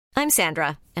I'm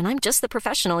Sandra, and I'm just the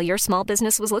professional your small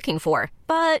business was looking for.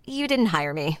 But you didn't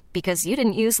hire me because you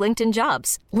didn't use LinkedIn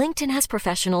Jobs. LinkedIn has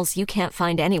professionals you can't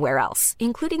find anywhere else,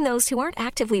 including those who aren't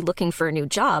actively looking for a new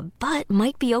job, but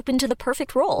might be open to the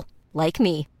perfect role, like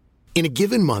me. In a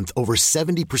given month, over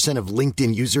 70% of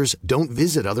LinkedIn users don't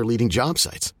visit other leading job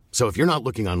sites. So if you're not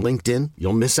looking on LinkedIn,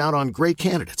 you'll miss out on great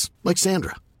candidates like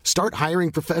Sandra. Start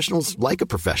hiring professionals like a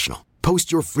professional.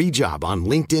 Post your free job on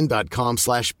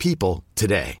linkedin.com/people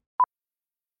today.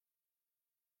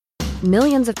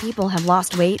 Millions of people have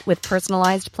lost weight with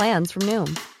personalized plans from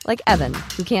Noom. Like Evan,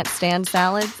 who can't stand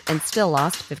salads and still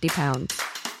lost 50 pounds.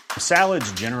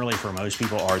 Salads generally for most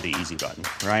people are the easy button,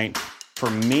 right? For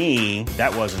me,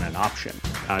 that wasn't an option.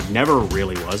 I never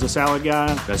really was a salad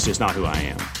guy. That's just not who I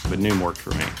am. But Noom worked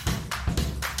for me.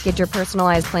 Get your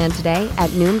personalized plan today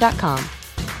at Noom.com.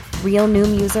 Real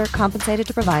Noom user compensated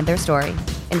to provide their story.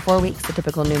 In 4 weeks, the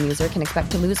typical Noom user can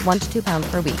expect to lose 1 to 2 pounds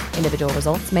per week. Individual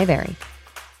results may vary.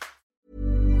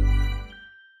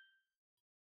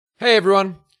 Hey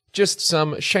everyone, just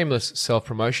some shameless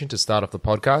self-promotion to start off the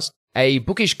podcast. A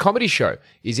bookish comedy show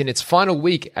is in its final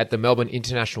week at the Melbourne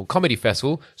International Comedy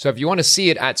Festival. So if you want to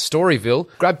see it at Storyville,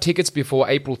 grab tickets before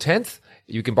April 10th.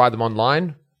 You can buy them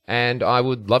online, and I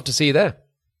would love to see you there.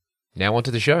 Now on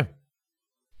to the show.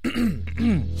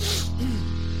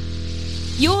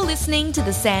 You're listening to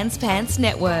the Sans Pants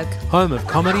Network. Home of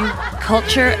comedy,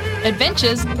 culture,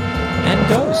 adventures, and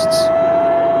ghosts.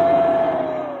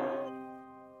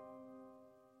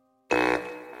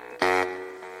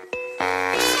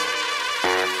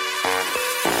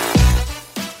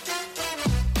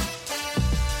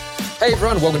 Hey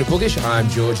everyone, welcome to Bookish. I'm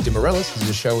George DeMorellis. This is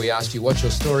a show we ask you what's your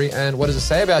story and what does it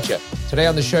say about you. Today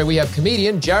on the show we have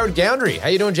comedian Jared Goundry. How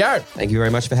you doing, Jared? Thank you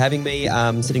very much for having me.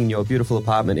 Sitting in your beautiful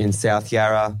apartment in South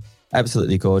Yarra.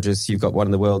 Absolutely gorgeous. You've got one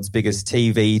of the world's biggest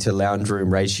TV to lounge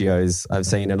room ratios I've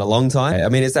seen in a long time. I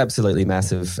mean, it's absolutely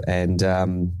massive. And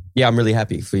yeah, I'm really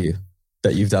happy for you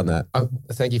that you've done that.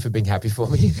 Thank you for being happy for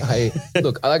me.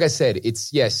 Look, like I said, it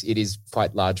is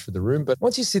quite large for the room. But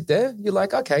once you sit there, you're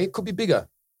like, okay, it could be bigger.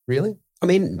 Really? I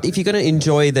mean, if you're going to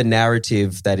enjoy the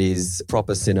narrative that is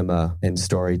proper cinema and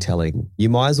storytelling, you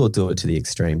might as well do it to the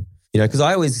extreme. You know, because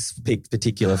I always pick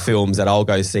particular films that I'll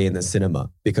go see in the cinema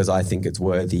because I think it's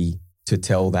worthy to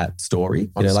tell that story.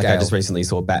 You know, like I just recently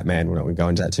saw Batman. We're not going to go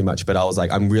into that too much, but I was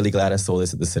like, I'm really glad I saw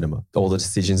this at the cinema. All the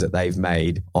decisions that they've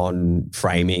made on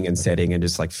framing and setting and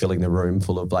just like filling the room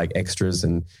full of like extras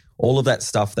and all of that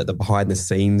stuff that the behind the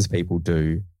scenes people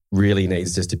do really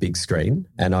needs just a big screen.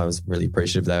 And I was really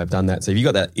appreciative that I've done that. So if you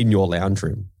got that in your lounge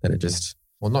room, then it just...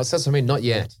 Well, not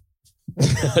yet.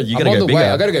 You got to go bigger.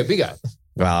 I got to go bigger.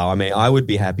 Well, I mean, I would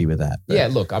be happy with that. But. Yeah,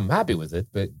 look, I'm happy with it,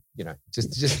 but you know,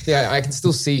 just I can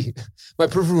still see my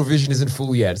peripheral vision isn't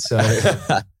full yet. So,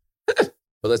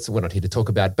 but we're not here to talk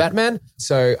about Batman.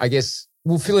 So I guess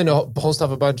we'll fill in a whole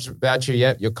stuff about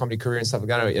you, your comedy career and stuff like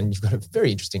that. And you've got a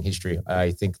very interesting history.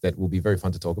 I think that will be very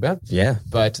fun to talk about. Yeah.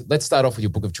 But let's start off with your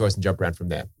book of choice and jump around from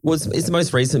there. Well, it's the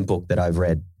most recent book that I've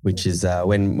read, which is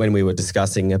when we were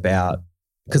discussing about,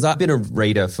 because I've been a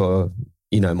reader for,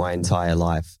 my entire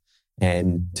life.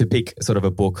 And to pick sort of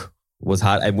a book was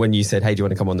hard. And when you said, hey, do you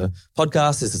want to come on the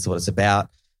podcast? This is what it's about.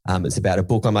 It's about a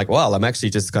book. I'm like, well, I'm actually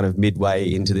just kind of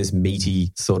midway into this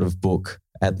meaty sort of book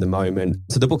at the moment.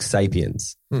 So the book's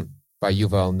Sapiens. By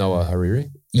Yuval Noah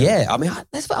Harari? Yeah. I mean, I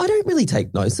don't really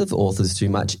take notice of authors too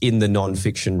much in the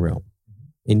non-fiction realm.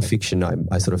 In fiction,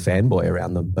 I sort of fanboy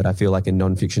around them. But I feel like in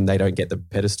non-fiction, they don't get the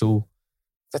pedestal.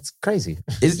 That's crazy.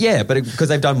 But because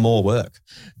they've done more work.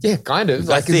 Yeah, kind of.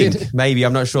 I think, maybe,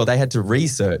 I'm not sure. They had to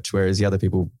research, whereas the other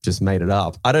people just made it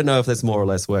up. I don't know if that's more or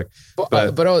less work.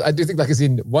 But I do think,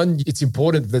 one, it's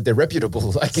important that they're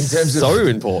reputable. Like in terms of... So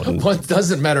important. One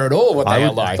doesn't matter at all what they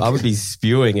are like. I would be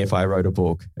spewing if I wrote a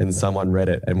book and someone read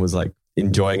it and was like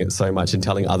enjoying it so much and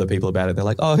telling other people about it. They're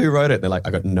like, oh, who wrote it? And they're like,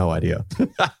 I got no idea.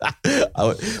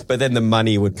 But then the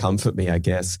money would comfort me, I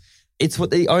guess. It's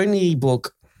the only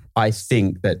book... I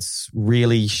think that's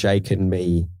really shaken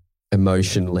me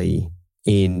emotionally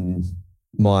in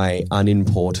my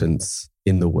unimportance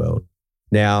in the world.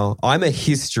 Now, I'm a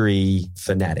history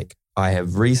fanatic. I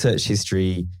have researched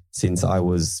history since I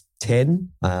was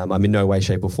 10. I'm in no way,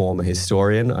 shape or form a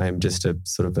historian. I am just a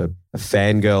sort of a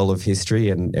fangirl of history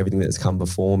and everything that's come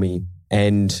before me.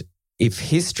 And if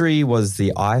history was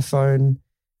the iPhone,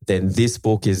 then this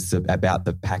book is about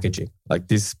the packaging. Like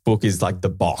this book is like the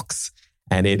box.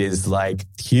 And it is like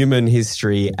human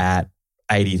history at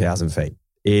 80,000 feet.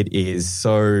 It is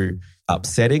so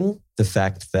upsetting, the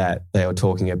fact that they are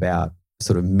talking about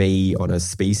sort of me on a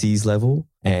species level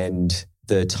and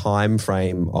the time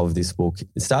frame of this book,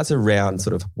 it starts around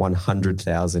sort of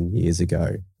 100,000 years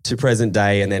ago to present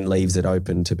day and then leaves it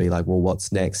open to be like, well,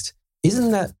 what's next?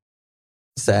 Isn't that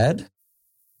sad?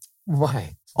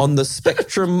 Why? On the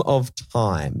spectrum of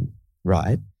time,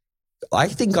 right? I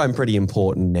think I'm pretty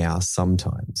important now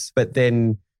sometimes, but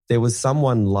then there was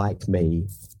someone like me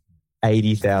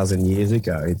 80,000 years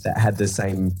ago that had the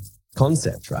same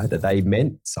concept, right? That they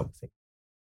meant something.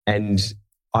 And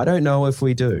I don't know if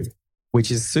we do,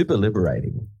 which is super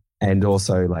liberating and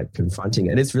also like confronting.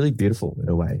 And it's really beautiful in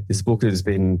a way. This book has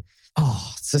been,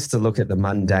 it's just to look at the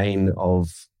mundane of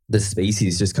the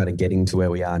species just kind of getting to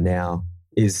where we are now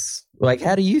is like,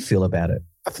 how do you feel about it?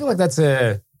 I feel like that's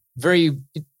a very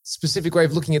specific way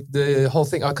of looking at the whole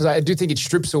thing, because I do think it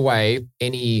strips away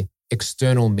any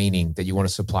external meaning that you want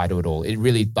to supply to it all. It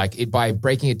really, like, it by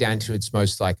breaking it down to its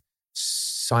most like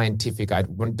scientific, I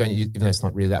don't use, even though it's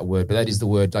not really that word, but that is the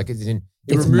word. Like it's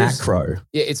removes, macro.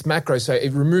 Yeah, it's macro. So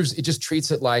it just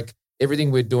treats it like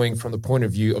everything we're doing from the point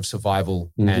of view of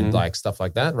survival and like stuff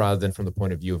like that, rather than from the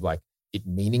point of view of like it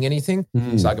meaning anything.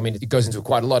 So like, I mean, it goes into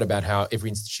quite a lot about how every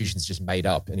institution is just made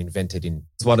up and invented in.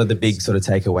 One of the big sort of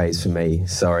takeaways for me,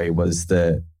 was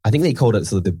I think they called it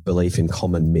sort of the belief in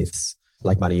common myths,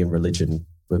 like money and religion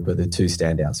were the two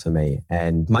standouts for me.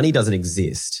 And money doesn't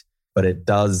exist, but it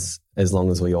does as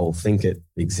long as we all think it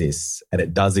exists. And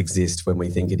it does exist when we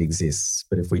think it exists.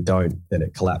 But if we don't, then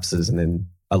it collapses and then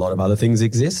a lot of other things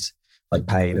exist, like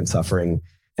pain and suffering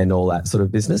and all that sort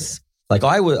of business. Like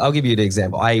I'll give you an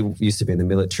example. I used to be in the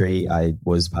military. I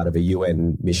was part of a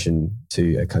UN mission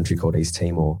to a country called East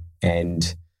Timor.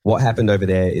 And what happened over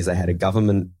there is they had a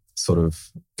government sort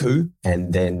of coup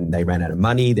and then they ran out of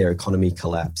money. Their economy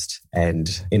collapsed.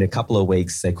 And in a couple of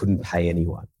weeks, they couldn't pay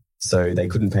anyone. So they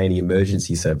couldn't pay any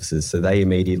emergency services. So they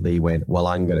immediately went, well,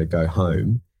 I'm going to go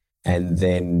home. And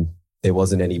then there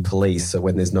wasn't any police. So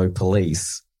when there's no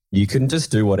police, you can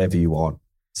just do whatever you want.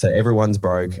 So everyone's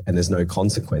broke and there's no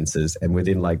consequences. And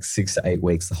within like 6 to 8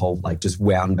 weeks, the whole like just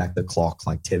wound back the clock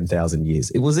like 10,000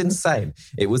 years. It was insane.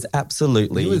 It was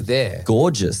absolutely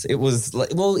gorgeous. It was like,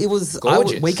 well, it was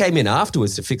gorgeous. We came in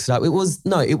afterwards to fix it up. It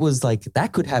was like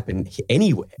that could happen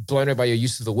anywhere. Blown away by your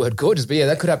use of the word gorgeous, but yeah,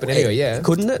 that could happen anywhere. Yeah.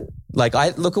 Couldn't it? Like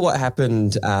I look at what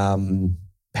happened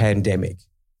pandemic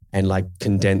and like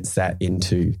condense that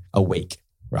into a week.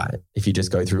 Right. If you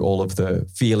just go through all of the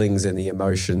feelings and the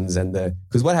emotions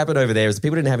because what happened over there is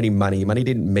people didn't have any money. Money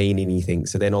didn't mean anything.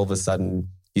 So then all of a sudden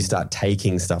you start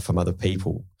taking stuff from other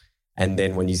people. And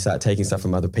then when you start taking stuff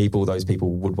from other people, those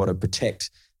people would want to protect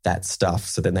that stuff.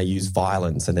 So then they use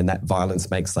violence. And then that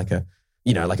violence makes like a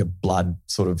blood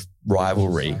sort of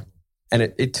rivalry. And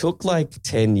it took like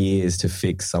 10 years to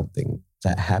fix something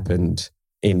that happened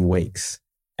in weeks.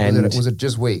 And was it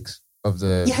just weeks of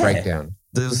the breakdown?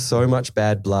 There was so much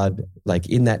bad blood. Like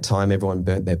in that time, everyone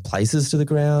burnt their places to the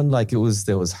ground. Like there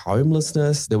was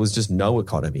homelessness. There was just no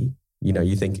economy. You know,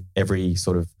 you think every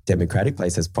sort of democratic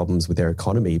place has problems with their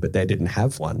economy, but they didn't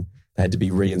have one. They had to be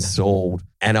reinstalled.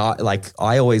 And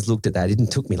I always looked at that.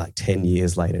 It took me like 10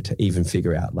 years later to even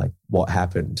figure out like what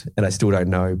happened. And I still don't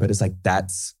know, but it's like,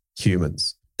 that's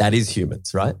humans. That is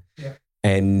humans, right? Yeah.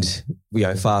 And we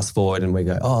go fast forward and we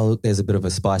go, oh, look, there's a bit of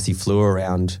a spicy flu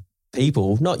around.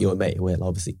 People, not you and me, we're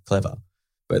obviously clever,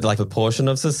 but like a portion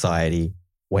of society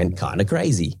went kind of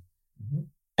crazy.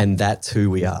 And that's who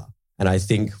we are. And I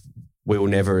think we will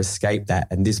never escape that.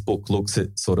 And this book looks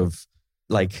at sort of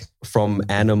like from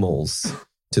animals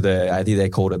to I think they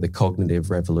called it the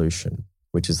cognitive revolution,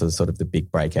 which is sort of the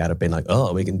big breakout of being like,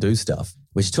 oh, we can do stuff,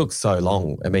 which took so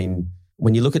long. I mean,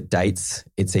 when you look at dates,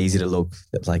 it's easy to look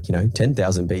at like,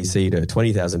 10,000 BC to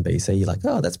 20,000 BC. You're like,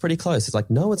 oh, that's pretty close. It's like,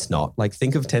 no, it's not. Like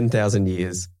think of 10,000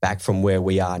 years back from where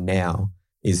we are now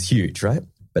is huge, right?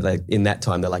 But like in that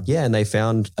time, they're like, yeah, and they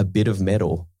found a bit of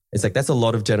metal. It's like, that's a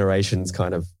lot of generations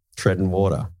kind of treading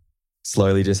water,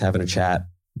 slowly just having a chat,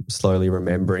 slowly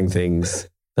remembering things.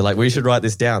 They're like, we should write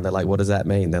this down. They're like, what does that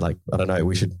mean? They're like, I don't know.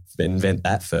 We should invent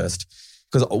that first.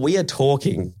 Because we are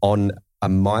talking on a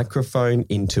microphone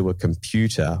into a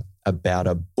computer about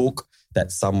a book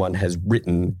that someone has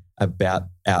written about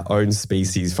our own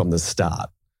species from the start.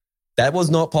 That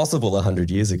was not possible 100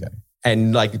 years ago.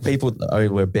 And like people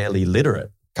were barely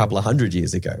literate a couple of 100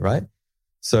 years ago, right?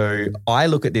 So I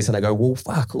look at this and I go, well,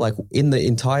 fuck, like in the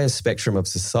entire spectrum of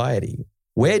society,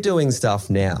 we're doing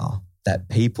stuff now that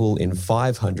people in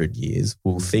 500 years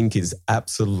will think is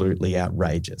absolutely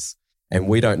outrageous. And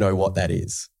we don't know what that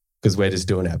is, because we're just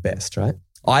doing our best, right?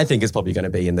 I think it's probably going to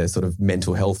be in the sort of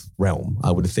mental health realm,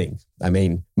 I would think. I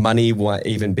mean, money won't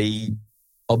even be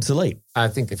obsolete. I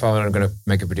think if I'm going to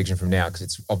make a prediction from now, because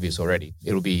it's obvious already,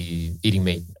 it'll be eating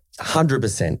meat.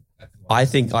 100%. I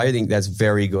think that's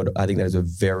very good. I think that is a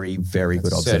very, very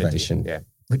good observation. Yeah.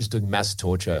 We're just doing mass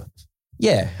torture.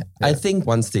 Yeah. I think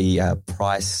once the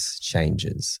price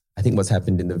changes, I think what's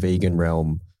happened in the vegan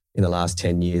realm in the last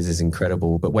 10 years is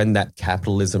incredible. But when that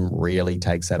capitalism really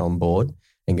takes that on board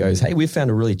and goes, hey, we've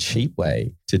found a really cheap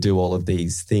way to do all of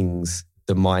these things,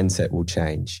 the mindset will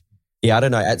change. Yeah, I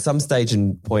don't know. At some stage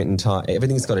and point in time,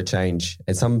 everything's got to change.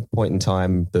 At some point in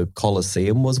time, the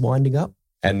Colosseum was winding up.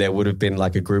 And there would have been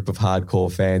like a group of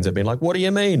hardcore fans that have been like, what do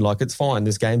you mean? Like, it's fine.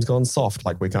 This game's gone soft.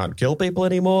 Like, we can't kill people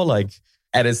anymore. Like,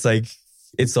 and it's like,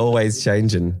 it's always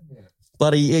changing.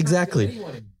 Bloody, exactly.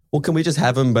 Well, can we just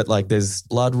have them? But like, there's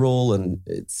blood rule and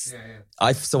it's,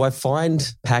 So I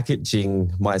find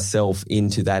packaging myself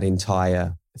into that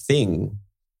entire thing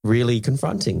really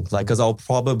confronting. Like, because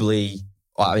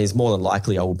it's more than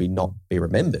likely I will not be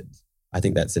remembered. I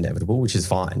think that's inevitable, which is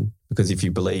fine. Because if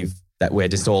you believe that we're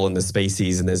just all in the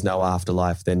species and there's no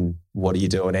afterlife, then what are you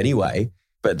doing anyway?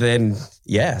 But then,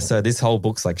 so this whole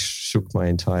book's like shook my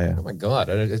entire... Oh my God.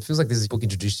 It feels like this book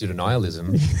introduced you to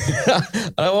nihilism.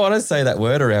 I don't want to say that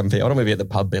word around people. I don't want to be at the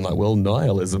pub being like, well,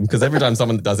 nihilism. Because every time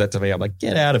someone does that to me, I'm like,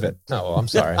 get out of it. No, well, I'm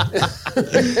sorry.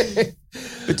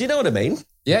 But do you know what I mean?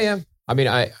 Yeah. I mean,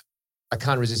 I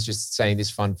can't resist just saying this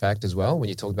fun fact as well when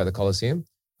you talked about the Colosseum.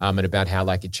 And about how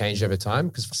like it changed over time.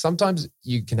 Because sometimes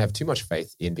you can have too much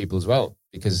faith in people as well.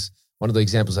 Because one of the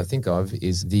examples I think of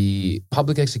is the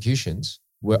public executions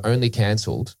were only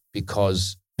cancelled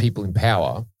because people in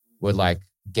power were like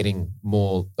getting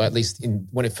more, at least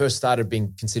when it first started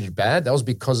being considered bad, that was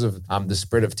because of the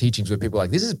spread of teachings where people were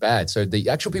like, this is bad. So the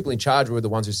actual people in charge were the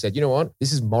ones who said, you know what,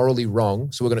 this is morally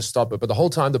wrong, so we're going to stop it. But the whole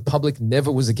time, the public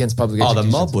never was against public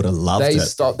executions. The mob would have loved it. They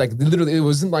stopped, like literally, it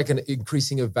wasn't like an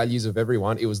increasing of values of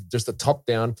everyone. It was just a top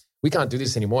down, we can't do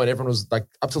this anymore. And everyone was like,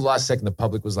 up to the last second, the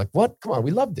public was like, what? Come on,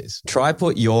 we love this. Try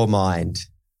put your mind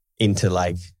into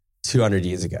like 200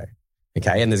 years ago,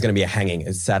 okay? And there's going to be a hanging.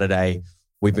 It's Saturday.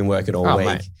 We've been working all week.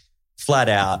 Mate. Flat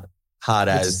out, hard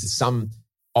as... Some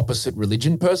opposite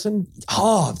religion person?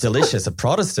 Oh, delicious. A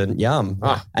Protestant, yum.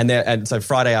 And so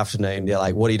Friday afternoon, they're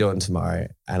like, what are you doing tomorrow?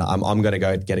 And I'm going to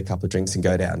go get a couple of drinks and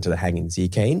go down to the hangings. Are you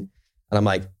keen? And I'm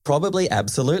like, probably,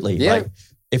 absolutely. Yeah. Like,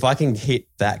 if I can hit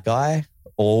that guy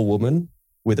or woman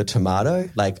with a tomato,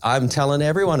 like I'm telling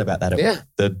everyone about that at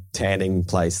the tanning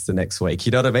place the next week.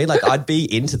 You know what I mean? Like I'd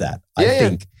be into that, I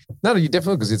think. No, you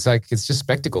definitely, because it's like, it's just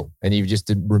spectacle and you're just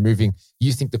removing,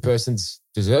 you think the person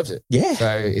deserves it. Yeah.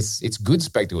 So it's good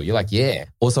spectacle. You're like, yeah.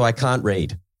 Also, I can't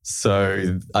read.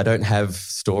 So I don't have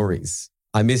stories.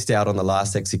 I missed out on the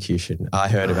last execution. I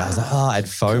heard about it. I was like, I had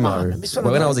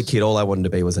FOMO. When I was a kid, all I wanted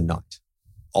to be was a knight.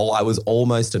 I was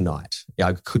almost a knight. Yeah,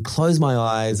 I could close my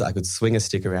eyes. I could swing a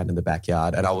stick around in the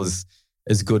backyard and I was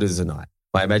as good as a knight.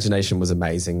 My imagination was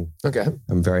amazing. Okay.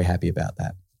 I'm very happy about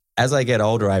that. As I get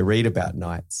older, I read about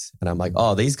knights and I'm like,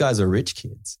 oh, these guys are rich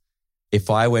kids. If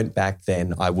I went back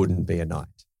then, I wouldn't be a knight.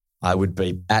 I would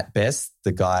be, at best,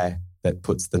 the guy that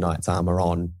puts the knight's armor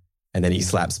on and then he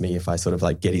slaps me if I sort of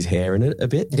like get his hair in it a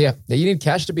bit. Yeah. You need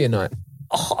cash to be a knight.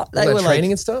 Oh, they were training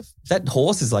like, and stuff? That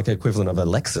horse is like equivalent of a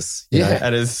Lexus. You know?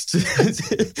 And it's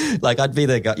just, like I'd be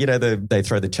the guy, you know, they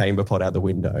throw the chamber pot out the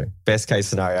window. Best case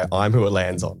scenario, I'm who it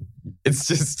lands on. It's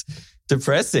just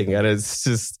depressing. And it's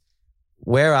just,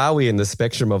 where are we in the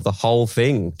spectrum of the whole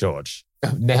thing, George?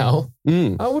 Now?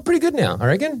 Oh, we're pretty good now, I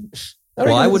reckon.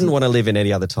 I wouldn't want to live in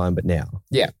any other time but now.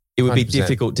 Yeah. It would 100%. Be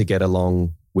difficult to get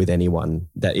along with anyone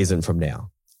that isn't from now.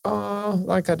 Oh,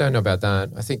 I don't know about that.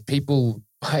 I think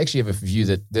I actually have a view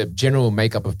that the general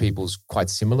makeup of people is quite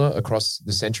similar across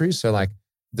the centuries. So like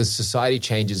the society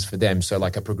changes for them. So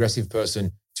like a progressive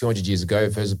person 200 years ago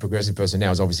versus a progressive person now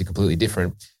is obviously completely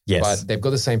different. Yes. But they've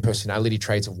got the same personality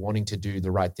traits of wanting to do the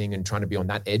right thing and trying to be on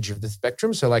that edge of the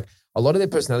spectrum. So like a lot of their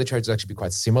personality traits will actually be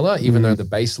quite similar, even though the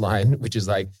baseline, which is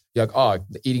like, you're like, oh,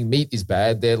 eating meat is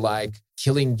bad. They're like,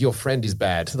 killing your friend is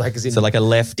bad. Like, as in, so like a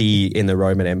lefty in the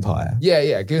Roman Empire.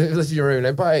 Yeah. Lefty in the Roman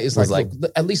Empire is like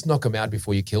look, at least knock them out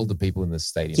before you kill the people in the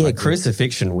stadium. Yeah, like,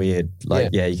 crucifixion, weird. Like,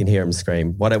 yeah, you can hear them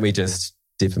scream. Why don't we just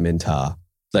dip them in tar?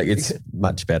 Like it's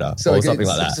much better or something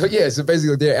like that. So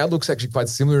basically their outlook's actually quite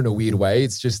similar in a weird way.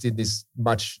 It's just in this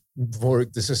much more,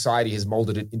 the society has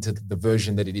molded it into the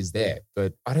version that it is there.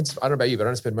 But I don't know about you, but I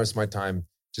don't spend most of my time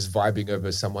just vibing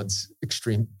over someone's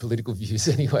extreme political views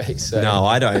anyway. So no,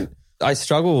 I don't. I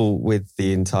struggle with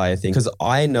the entire thing because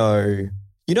I know,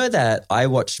 you know that I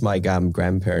watched my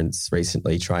grandparents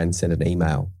recently try and send an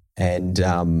email and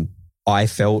I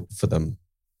felt for them,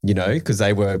 you know, because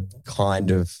they were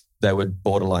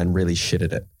borderline really shit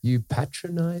at it. You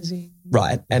patronizing?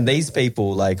 Right. And these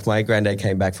people, like my granddad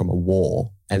came back from a war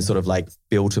and sort of like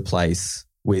built a place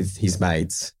with his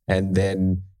mates and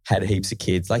then had heaps of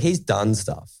kids. Like he's done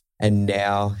stuff and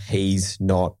now he's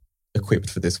not equipped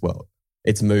for this world.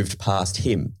 It's moved past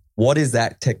him. What is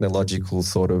that technological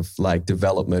sort of like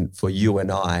development for you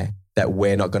and I that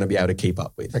we're not going to be able to keep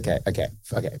up with? Okay.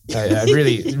 I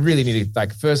really need to,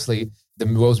 like, firstly, the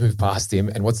world's moved past him.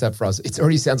 And what's that for us? It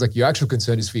already sounds like your actual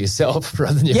concern is for yourself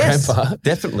rather than your grandpa.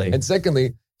 Definitely. And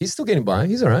secondly, he's still getting by.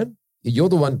 He's all right. You're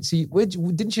the one. See,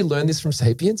 didn't you learn this from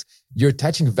Sapiens? You're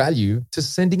attaching value to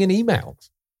sending an email.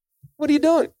 What are you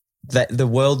doing? The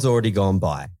world's already gone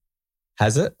by.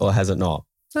 Has it or has it not?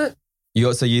 So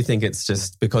you think it's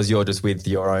just because you're just with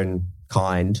your own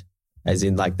kind, as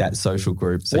in like that social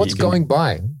group. So what's going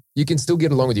by? You can still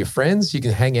get along with your friends. You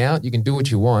can hang out. You can do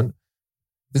what you want.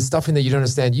 There's stuff in there you don't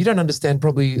understand. You don't understand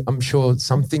probably, I'm sure,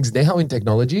 some things now in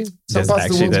technology. There's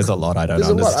a lot I don't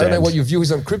understand. I don't know what your view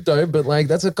is on crypto, but like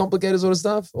that's a complicated sort of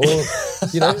stuff. Or,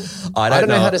 you know, I don't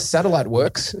know how the satellite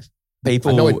works. I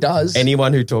know it does.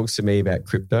 Anyone who talks to me about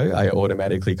crypto, I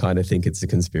automatically kind of think it's a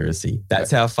conspiracy. That's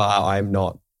how far I'm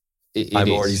not. I've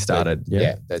already started.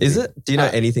 Yeah. Is it? Do you know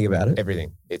anything about it?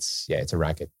 Everything. It's a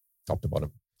racket, top to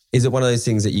bottom. Is it one of those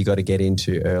things that you got to get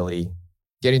into early?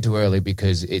 Get into early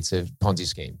because it's a Ponzi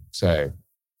scheme. So,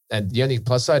 and the only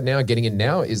plus side now, getting in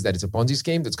now, is that it's a Ponzi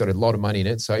scheme that's got a lot of money in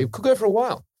it. So it could go for a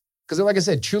while. Because like I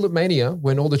said, tulip mania,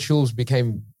 when all the tulips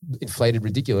became inflated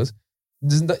ridiculous,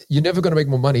 you're never going to make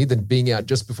more money than being out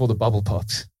just before the bubble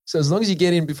pops. So as long as you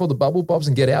get in before the bubble pops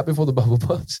and get out before the bubble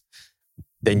pops,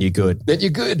 then you're good.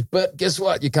 But guess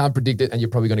what? You can't predict it and you're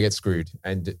probably going to get screwed.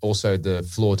 And also the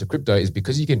flaw to crypto is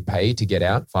because you can pay to get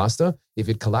out faster, if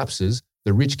it collapses,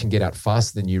 the rich can get out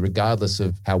faster than you regardless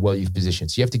of how well you've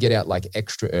positioned. So you have to get out like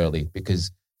extra early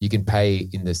because you can pay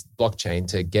in this blockchain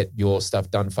to get your stuff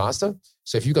done faster.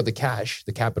 So if you've got the cash,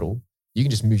 the capital, you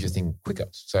can just move your thing quicker.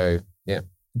 So yeah.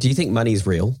 Do you think money's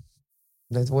real?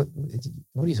 What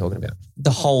are you talking about?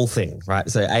 The whole thing, right?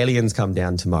 So aliens come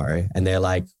down tomorrow and they're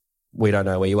like, we don't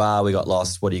know where you are. We got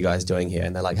lost. What are you guys doing here?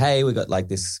 And they're like, hey, we got like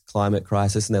this climate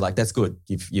crisis. And they're like, that's good.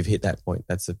 You've hit that point.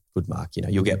 That's a good mark. You know,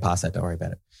 you'll get past that. Don't worry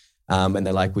about it. And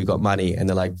they're like, we got money. And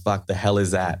they're like, fuck, the hell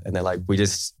is that? And they're like, we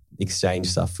just exchange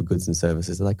stuff for goods and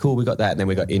services. They're like, cool, we got that. And then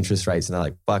we got interest rates. And they're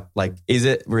like, fuck, like, is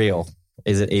it real?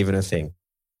 Is it even a thing?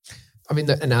 I mean,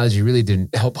 the analogy really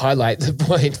didn't help highlight the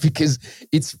point because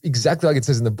it's exactly like it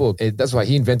says in the book. That's why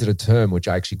he invented a term, which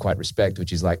I actually quite respect,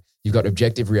 which is like you've got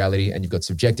objective reality and you've got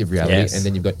subjective reality and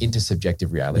then you've got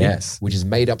intersubjective reality, which is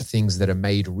made up things that are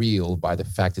made real by the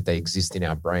fact that they exist in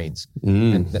our brains.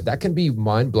 And that can be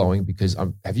mind-blowing because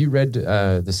have you read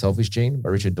The Selfish Gene by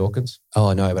Richard Dawkins?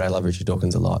 Oh, no, but I love Richard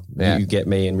Dawkins a lot. Yeah. You get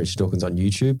me and Richard Dawkins on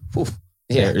YouTube. Oof,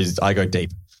 I go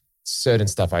deep. Certain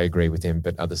stuff I agree with him,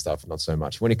 but other stuff not so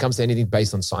much. When it comes to anything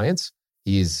based on science,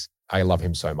 I love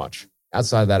him so much.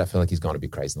 Outside of that, I feel like he's gone a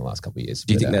bit crazy in the last couple of years.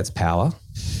 Do you think that's power?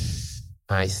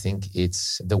 I think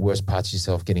it's the worst parts of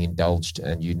yourself getting indulged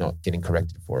and you not getting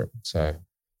corrected for it. So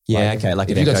like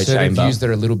if you've got certain views that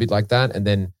are a little bit like that, and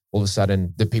then all of a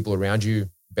sudden the people around you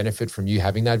benefit from you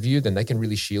having that view, then they can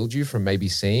really shield you from maybe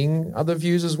seeing other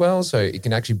views as well. So it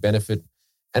can actually benefit.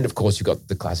 And of course, you've got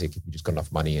the classic, if you just got enough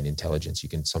money and intelligence, you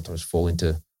can sometimes fall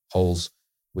into holes,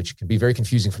 which can be very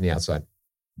confusing from the outside.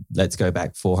 Let's go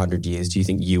back 400 years. Do you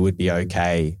think you would be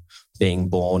okay being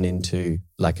born into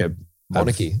like a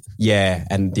monarchy?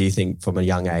 And do you think from a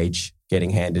young age,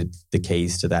 getting handed the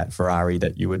keys to that Ferrari,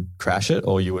 that you would crash it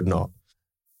or you would not?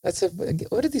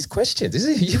 What are these questions?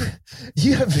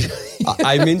 You have.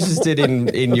 I'm interested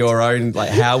in your own,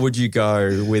 like, how would you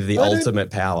go with the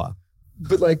ultimate power?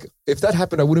 But like, if that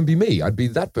happened, I wouldn't be me. I'd be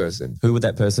that person. Who would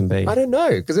that person be? I don't know,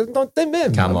 because it's not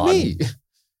them. Come on. Me.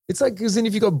 It's like, because then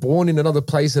if you got born in another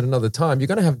place at another time, you're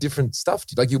going to have different stuff.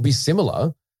 Like, you'll be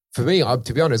similar. For me,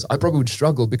 to be honest, I probably would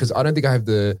struggle because I don't think I have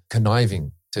the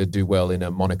conniving to do well in a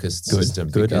monarchist system.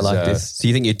 Good, because, I like this. So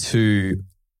you think you're too...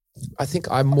 I think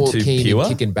I'm more keen in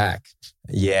kicking back.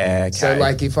 Yeah, okay. So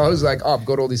like if I was like, I've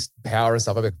got all this power and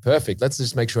stuff, I'm like, perfect, let's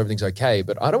just make sure everything's okay.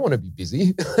 But I don't want to be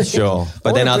busy. Sure.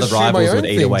 But then other rivals would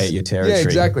eat away at your territory. Yeah,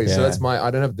 exactly. Yeah. So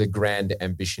I don't have the grand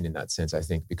ambition in that sense, I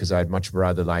think, because I'd much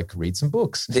rather like read some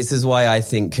books. This is why I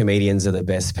think comedians are the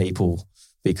best people,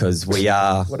 because we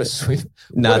are... What a sweet...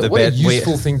 what a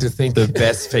useful thing to think. The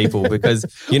best people, because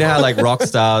you know how like rock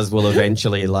stars will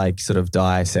eventually like sort of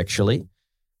die sexually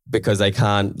because they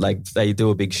can't, like they do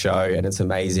a big show and it's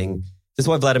amazing. That's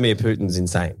why Vladimir Putin's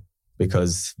insane,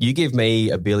 because you give me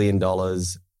 $1 billion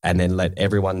and then let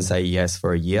everyone say yes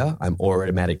for a year, I'm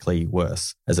automatically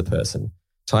worse as a person.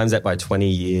 Times that by 20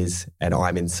 years and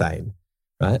I'm insane,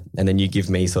 right? And then you give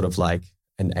me sort of like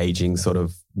an aging sort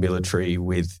of military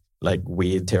with like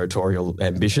weird territorial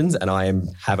ambitions and I am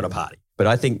having a party. But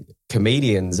I think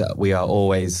comedians, we are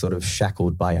always sort of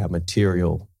shackled by our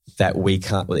material that we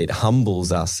can't, it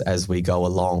humbles us as we go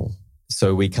along.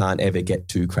 So we can't ever get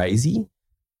too crazy.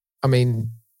 I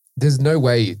mean, there's no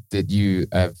way that you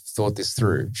have thought this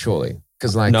through, surely.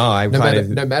 Because like, no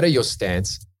matter your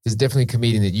stance, there's definitely a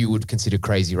comedian that you would consider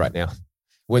crazy right now.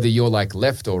 Whether you're like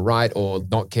left or right or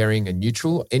not caring and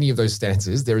neutral, any of those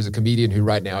stances, there is a comedian who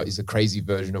right now is a crazy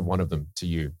version of one of them to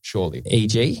you, surely.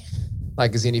 E.g.?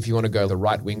 Like as in if you want to go the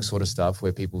right wing sort of stuff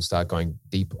where people start going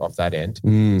deep off that end.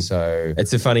 So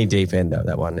it's a funny deep end though,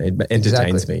 that one. It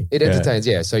entertains me. It entertains,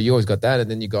 yeah. So you always got that.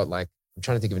 And then you got like, I'm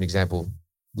trying to think of an example.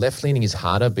 Left leaning is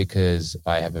harder because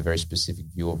I have a very specific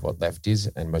view of what left is,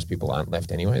 and most people aren't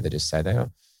left anyway. They just say they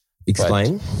are.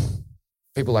 Explain. But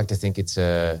people like to think it's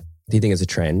a... Do you think it's a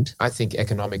trend? I think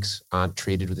economics aren't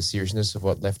treated with the seriousness of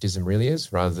what leftism really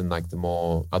is, rather than like the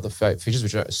more other features,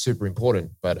 which are super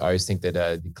important. But I always think that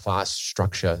the class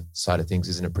structure side of things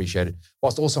isn't appreciated,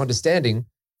 whilst also understanding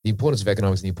the importance of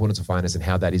economics and the importance of finance and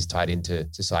how that is tied into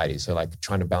society. So like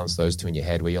trying to balance those two in your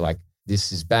head where you're like,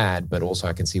 this is bad, but also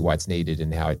I can see why it's needed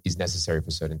and how it is necessary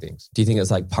for certain things. Do you think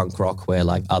it's like punk rock where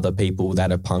like other people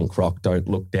that are punk rock don't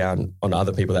look down on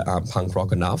other people that aren't punk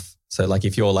rock enough? So like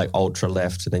if you're like ultra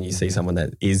left and then you see someone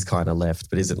that is kind of left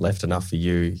but isn't left enough for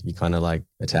you, you kind of like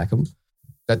attack them?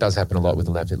 That does happen a lot with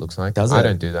the left, it looks like. Does it? I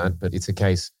don't do that, but it's a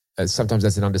case. Sometimes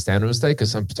that's an understandable mistake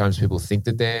because sometimes people think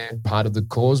that they're part of the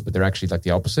cause, but they're actually like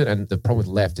the opposite. And the problem with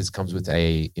left is comes with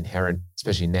a inherent,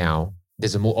 especially now,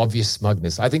 there's a more obvious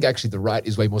smugness. I think actually the right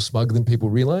is way more smug than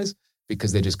people realize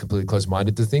because they're just completely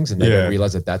close-minded to things and they don't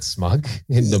realize that that's smug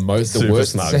in the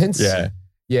worst smug sense. Yeah.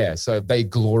 Yeah. So they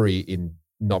glory in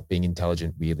not being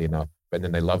intelligent, weirdly enough. And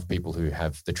then they love people who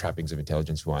have the trappings of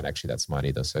intelligence who aren't actually that smart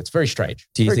either. So it's very strange.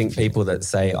 Do you think people that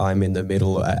say I'm in the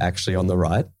middle are actually on the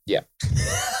right? Yeah.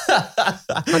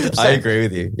 100%. I agree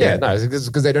with you. Yeah, no, it's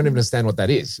because they don't even understand what that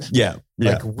is. Yeah.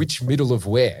 Like which middle of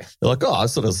where? They're like, I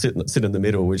sort of sit in the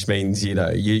middle, which means,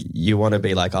 you want to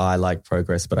be like, I like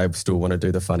progress, but I still want to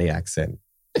do the funny accent.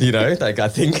 Like I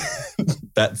think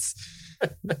that's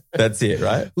it,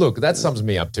 right? Look, that sums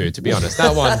me up too, to be honest.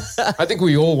 That one, I think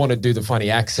we all want to do the funny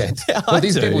accent. Yeah, what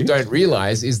these people don't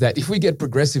realize is that if we get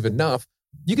progressive enough,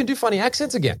 you can do funny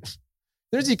accents again.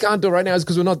 The reason you can't do it right now is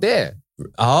because we're not there.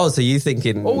 Oh, so you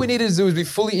thinking... All we need to do is be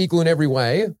fully equal in every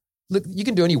way. Look, you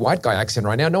can do any white guy accent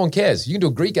right now. No one cares. You can do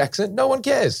a Greek accent. No one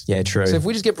cares. Yeah, true. So if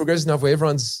we just get progressive enough where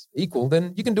everyone's equal,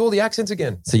 then you can do all the accents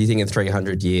again. So you think in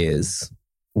 300 years,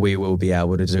 we will be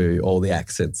able to do all the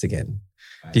accents again?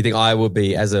 Do you think I will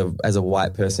be, as a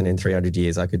white person in 300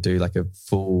 years, I could do like a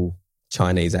full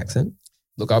Chinese accent?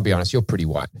 Look, I'll be honest, you're pretty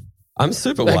white. I'm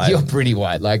super white. You're pretty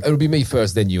white. Like it'll be me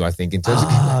first, then you, I think, in terms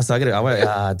of... So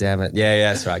damn it.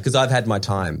 Yeah, that's right. Because I've had my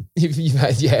time. You've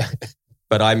had, yeah.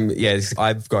 But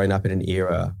I've grown up in an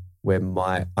era where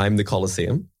I'm the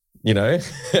Colosseum, and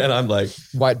I'm like...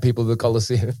 White people, the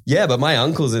Colosseum. Yeah, but my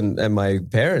uncles and my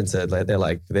parents,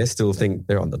 they still think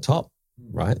they're on the top.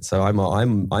 Right. So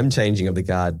I'm changing of the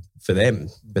guard for them,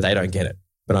 but they don't get it.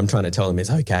 But I'm trying to tell them it's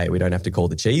okay. We don't have to call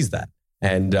the cheese that.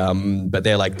 And, but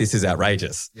they're like, this is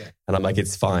outrageous. Yeah. And I'm like,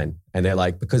 it's fine. And they're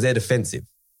like, because they're defensive.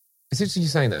 It's interesting you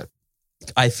saying that.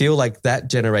 I feel like that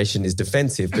generation is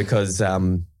defensive because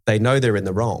they know they're in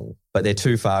the wrong, but they're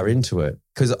too far into it.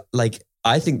 Because like,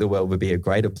 I think the world would be a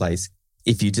greater place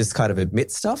if you just kind of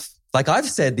admit stuff. Like I've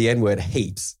said the N-word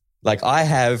heaps. Like I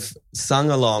have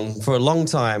sung along for a long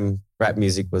time. Rap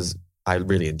music I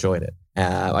really enjoyed it.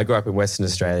 I grew up in Western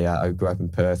Australia. I grew up in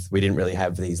Perth. We didn't really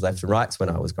have these left and rights when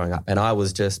I was growing up. And I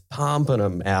was just pumping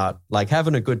them out, like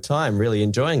having a good time, really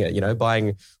enjoying it,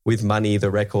 buying with money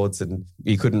the records and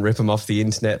you couldn't rip them off the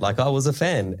internet. Like I was a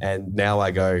fan. And now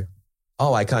I go,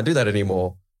 oh, I can't do that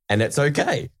anymore. And it's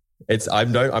okay.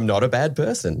 I'm not a bad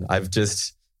person. I've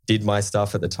just did my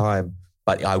stuff at the time.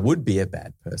 But I would be a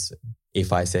bad person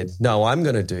if I said, no, I'm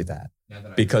going to do that.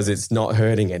 Because it's not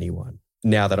hurting anyone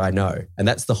now that I know. And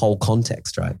that's the whole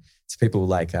context, right? It's people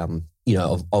like,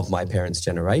 of my parents'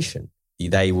 generation.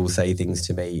 They will say things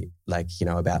to me like,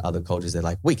 about other cultures. They're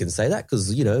like, we can say that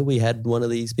because, we had one of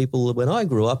these people when I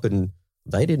grew up and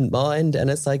they didn't mind. And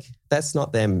it's like, that's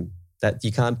not them. That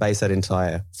you can't base that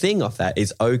entire thing off that.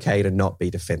 It's okay to not be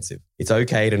defensive. It's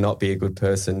okay to not be a good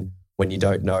person when you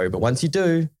don't know. But once you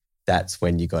do, that's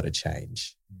when you got to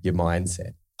change your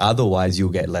mindset. Otherwise, you'll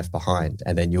get left behind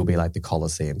and then you'll be like the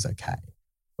Colosseum's okay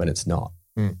when it's not.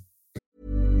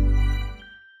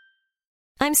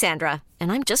 I'm Sandra,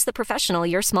 and I'm just the professional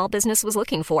your small business was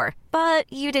looking for.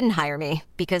 But you didn't hire me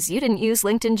because you didn't use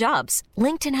LinkedIn Jobs.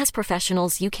 LinkedIn has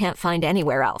professionals you can't find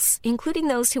anywhere else, including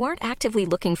those who aren't actively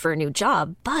looking for a new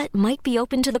job, but might be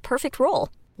open to the perfect role,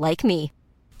 like me.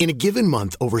 In a given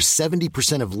month, over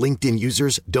 70% of LinkedIn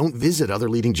users don't visit other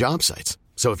leading job sites.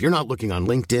 So if you're not looking on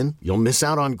LinkedIn, you'll miss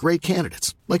out on great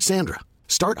candidates like Sandra.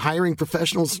 Start hiring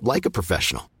professionals like a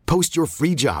professional. Post your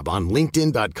free job on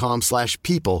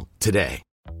linkedin.com/people today.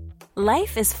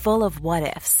 Life is full of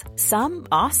what-ifs. Some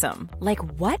awesome, like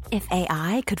what if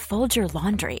AI could fold your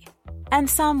laundry? And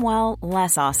some, well,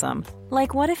 less awesome,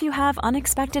 like what if you have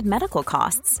unexpected medical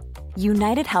costs?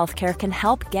 United Healthcare can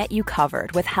help get you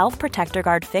covered with Health Protector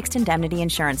Guard fixed indemnity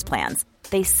insurance plans.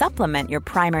 They supplement your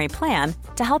primary plan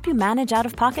to help you manage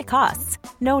out-of-pocket costs.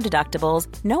 No deductibles,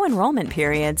 no enrollment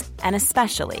periods, and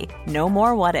especially no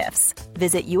more what-ifs.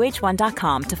 Visit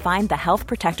UH1.com to find the Health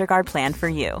Protector Guard plan for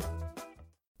you.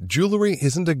 Jewelry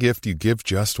isn't a gift you give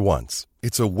just once.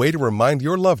 It's a way to remind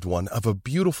your loved one of a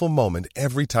beautiful moment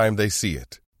every time they see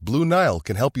it. Blue Nile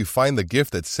can help you find the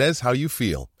gift that says how you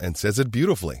feel and says it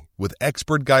beautifully, with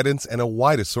expert guidance and a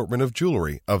wide assortment of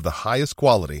jewelry of the highest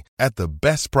quality at the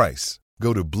best price.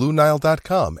 Go to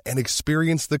BlueNile.com and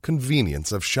experience the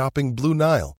convenience of shopping Blue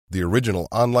Nile, the original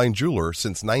online jeweler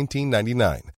since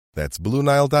 1999. That's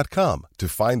BlueNile.com to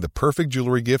find the perfect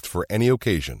jewelry gift for any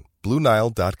occasion.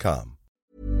 BlueNile.com.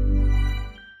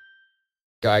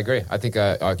 I agree. I think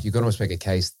you can almost make a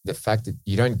case, the fact that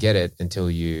you don't get it until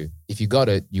if you got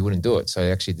it, you wouldn't do it. So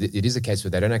actually, it is a case where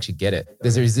they don't actually get it.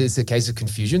 There's a case of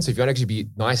confusion. So if you don't actually be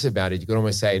nice about it, you can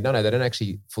almost say, no, they don't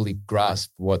actually fully grasp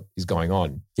what is going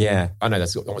on. Yeah. I know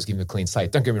that's almost giving a clean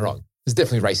slate. Don't get me wrong. There's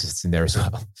definitely racists in there as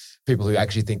well. People who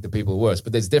actually think that people are worse.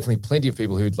 But there's definitely plenty of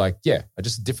people who'd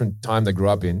just a different time they grew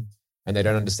up in and they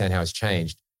don't understand how it's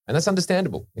changed. And that's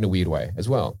understandable in a weird way as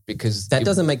well. Because that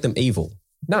doesn't make them evil.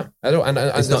 No, I don't. And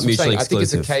it's not mutually exclusive. I think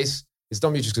it's a case. It's not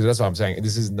mutually exclusive. That's what I'm saying.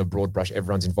 This isn't a broad brush.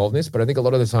 Everyone's involved in this, but I think a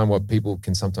lot of the time, what people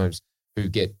can sometimes who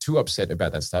get too upset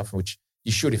about that stuff, which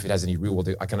you should if it has any real world.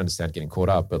 I can understand getting caught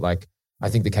up, but I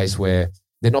think the case where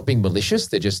they're not being malicious,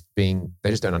 they just don't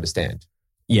understand.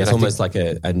 Yeah, it's almost like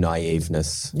a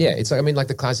naiveness. Yeah, it's like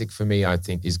the classic for me, I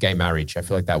think, is gay marriage. I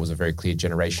feel like that was a very clear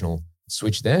generational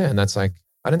switch there, and that's I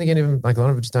don't think any of them, a lot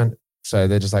of them just don't. So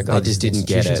they're just I just didn't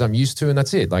get it. I'm used to, and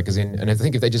that's it. And I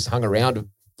think if they just hung around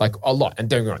a lot, and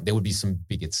don't get me wrong, there would be some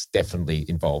bigots definitely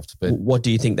involved. But what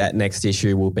do you think that next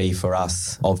issue will be for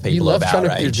us of people you love of our trying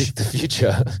to age? predict the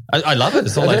future. I love it.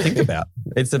 It's all I think about.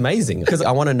 It's amazing because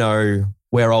I want to know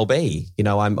where I'll be.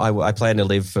 I plan to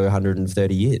live for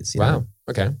 130 years. Wow.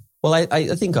 Okay. Well, I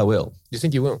think I will. You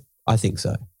think you will? I think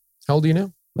so. How old are you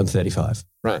now? I'm 35.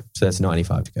 Right. So that's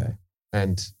 95 to go.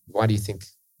 And why do you think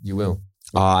you will?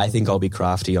 I think I'll be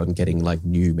crafty on getting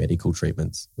new medical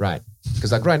treatments. Right.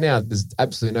 Because right now, there's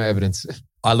absolutely no evidence.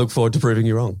 I look forward to proving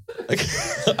you wrong.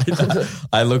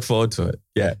 I look forward to it.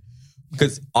 Yeah.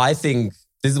 Because I think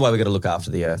this is why we've got to look after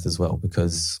the earth as well.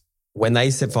 Because when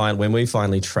we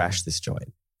finally trash this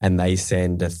joint and they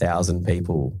send 1,000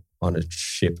 people on a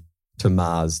ship to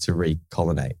Mars to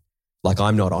recolonate,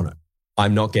 I'm not on it.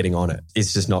 I'm not getting on it.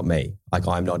 It's just not me.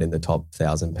 I'm not in the top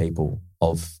 1,000 people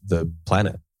of the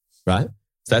planet. Right?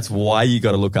 So that's why you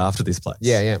got to look after this place.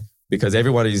 Yeah, yeah. Because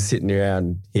everyone who's sitting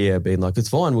around here being like, it's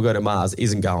fine, we'll go to Mars,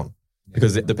 isn't going.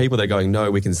 Because the people that are going, no,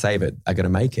 we can save it, are going to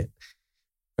make it.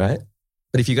 Right?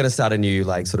 But if you're going to start a new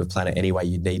sort of planet anyway,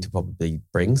 you need to probably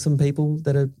bring some people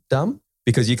that are dumb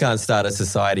because you can't start a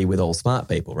society with all smart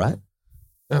people, right?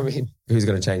 I mean, who's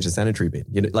going to change the sanitary bin?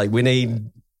 We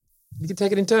need... You can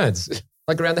take it in turns,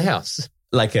 around the house.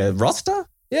 Like a roster?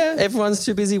 Yeah. Everyone's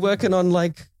too busy working on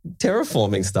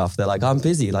terraforming stuff. They're I'm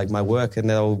busy, my work, and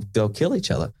they'll kill each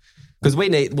other. Because we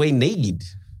need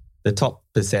the top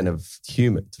 % of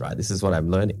humans, right? This is what I'm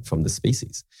learning from the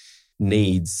species.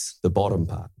 Needs the bottom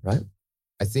part, right?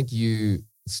 I think to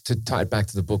tie it back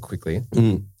to the book quickly.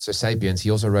 So Sapiens,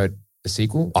 he also wrote a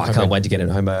sequel. I can't wait to get it.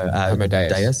 Homo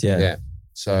Deus, yeah.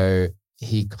 So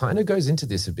he kind of goes into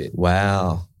this a bit.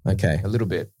 Wow. Okay. A little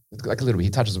bit. A little bit. He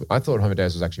touches. I thought Homo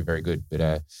Deus was actually very good,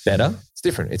 but better. It's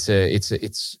different.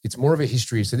 It's more of a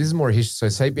history. So this is more a history. So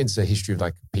Sapiens is a history of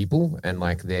people and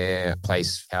their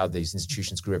place, how these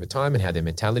institutions grew over time, and how their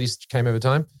mentalities came over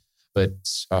time. But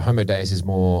Homo Deus is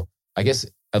more, I guess,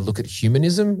 a look at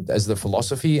humanism as the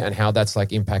philosophy and how that's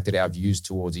impacted our views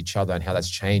towards each other and how that's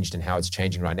changed and how it's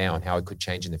changing right now and how it could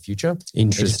change in the future. Interesting.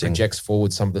 It just projects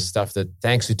forward some of the stuff that,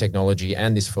 thanks to technology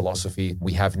and this philosophy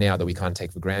we have now that we can't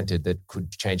take for granted, that could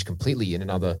change completely in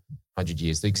another 100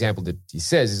 years. The example that he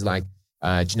says is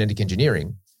genetic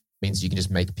engineering means you can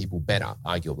just make people better,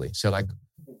 arguably. So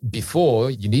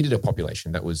before, you needed a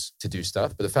population that was to do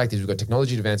stuff. But the fact is we've got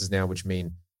technology advances now, which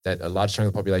mean that a large chunk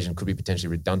of the population could be potentially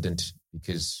redundant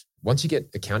because once you get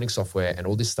accounting software and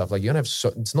all this stuff, you're going to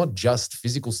have, it's not just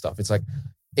physical stuff. It's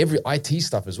every IT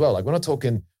stuff as well. We're not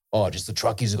talking just the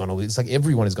truckies are going to lose. It's like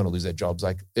everyone is going to lose their jobs.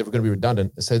 Like they're going to be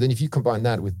redundant. So then if you combine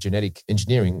that with genetic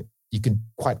engineering, you can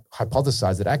quite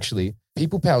hypothesize that actually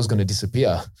people power is going to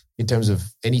disappear in terms of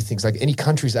anything. It's like any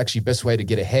country's actually best way to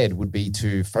get ahead would be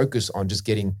to focus on just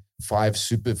getting 5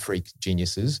 super freak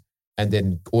geniuses and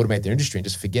then automate their industry and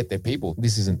just forget their people.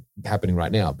 This isn't happening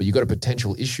right now, but you've got a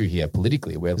potential issue here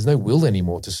politically where there's no will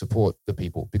anymore to support the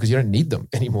people because you don't need them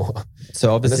anymore.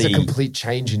 So obviously, that's a complete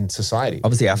change in society.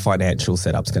 Obviously, our financial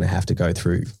setup's going to have to go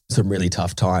through some really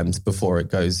tough times before it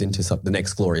goes into the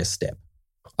next glorious step,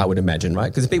 I would imagine,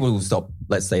 right? Because people will stop,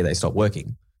 let's say they stop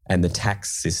working and the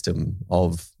tax system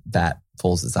of that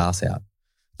falls its ass out.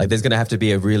 Like there's going to have to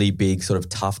be a really big sort of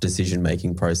tough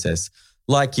decision-making process.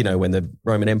 Like, when the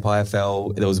Roman Empire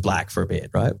fell, it was black for a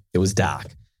bit, right? It was dark.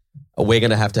 We're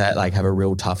going to have have a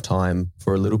real tough time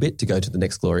for a little bit to go to the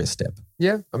next glorious step.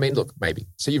 Yeah. I mean, look, maybe.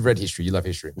 So you've read history. You love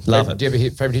history. Love it. Do you have a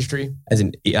favorite history? As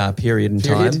in period in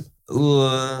time?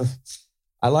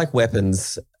 I like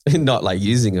weapons, not like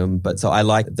using them, but so I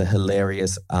like the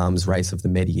hilarious arms race of the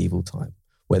medieval time.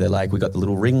 Where they're like, we got the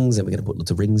little rings and we're going to put lots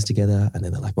of rings together. And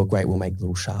then they're like, well, great, we'll make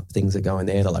little sharp things that go in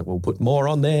there. They're like, we'll put more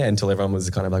on there until everyone was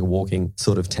kind of like a walking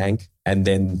sort of tank. And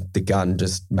then the gun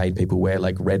just made people wear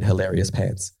like red hilarious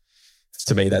pants.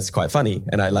 To me, that's quite funny.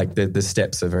 And I like the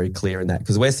steps are very clear in that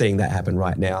because we're seeing that happen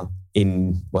right now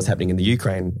in what's happening in the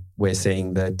Ukraine. We're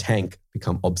seeing the tank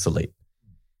become obsolete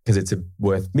because it's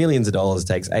worth millions of dollars,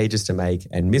 takes ages to make,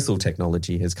 and missile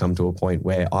technology has come to a point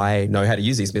where I know how to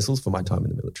use these missiles for my time in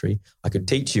the military. I could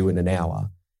teach you in an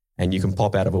hour and you can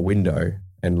pop out of a window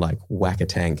and like whack a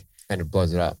tank. And it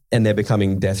blows it up. And they're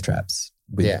becoming death traps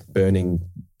with burning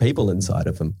people inside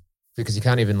of them. Because you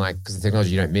can't even because the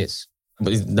technology you don't miss.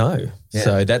 No. Yeah.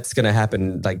 So that's going to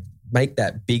happen, make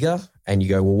that bigger and you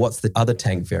go, well, what's the other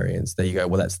tank variants? There you go,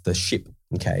 well, that's the ship.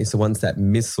 Okay, so once that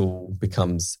missile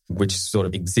becomes, which sort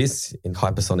of exists in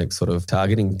hypersonic sort of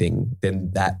targeting thing,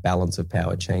 then that balance of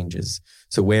power changes.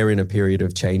 So we're in a period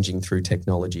of changing through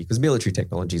technology because military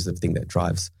technology is the thing that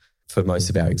drives for most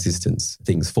of our existence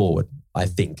things forward, I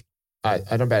think. I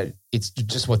don't know about it. It's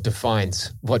just what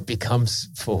defines what becomes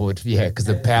forward. Yeah, because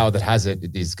the power that has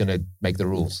it is going to make the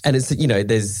rules. And it's,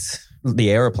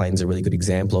 the aeroplane's a really good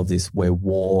example of this where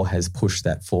war has pushed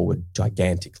that forward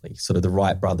gigantically. Sort of the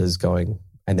Wright brothers going,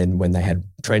 and then when they had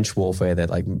trench warfare,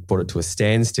 that brought it to a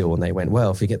standstill and they went,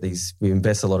 well, if we get we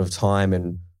invest a lot of time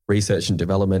and research and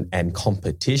development and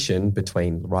competition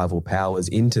between rival powers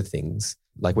into things.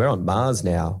 Like we're on Mars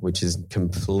now, which is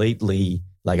completely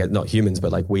not humans,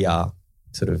 but we are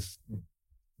sort of,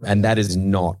 and that is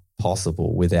not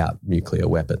possible without nuclear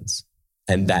weapons.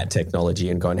 And that technology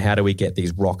and going, how do we get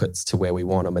these rockets to where we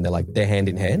want them? And they're hand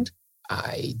in hand.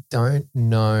 I don't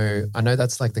know. I know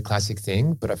that's the classic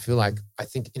thing, but I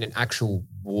think in an actual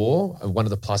war, one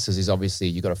of the pluses is obviously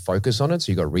you got to focus on it.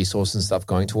 So you got resources and stuff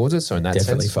going towards it. So in that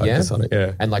definitely sense, focus on it.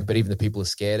 Yeah. And but even the people are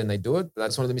scared and they do it. But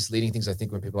that's one of the misleading things I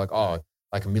think when people are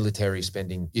like military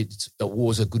spending, the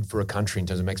wars are good for a country in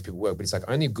terms of makes people work. But it's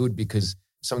only good because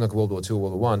something like World War II or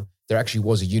World War I, there actually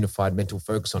was a unified mental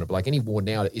focus on it. But any war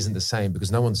now that isn't the same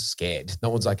because no one's scared. No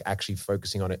one's actually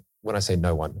focusing on it. When I say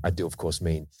no one, I do of course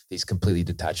mean these completely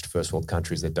detached first world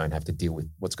countries that don't have to deal with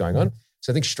what's going on.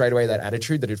 So I think straight away that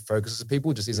attitude that it focuses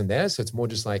people just isn't there. So it's more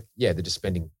just they're just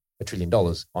spending $1 trillion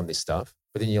on this stuff.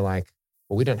 But then you're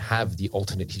well, we don't have the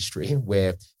alternate history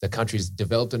where the country's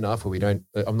developed enough where we don't,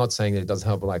 I'm not saying that it doesn't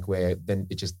help, where then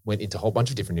it just went into a whole bunch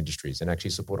of different industries and actually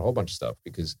support a whole bunch of stuff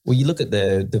because... Well, you look at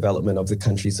the development of the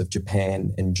countries of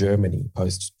Japan and Germany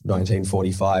post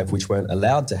 1945, which weren't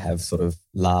allowed to have sort of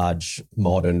large,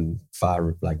 modern,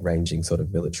 far ranging sort of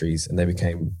militaries, and they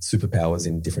became superpowers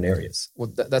in different areas.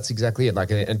 Well, that's exactly it.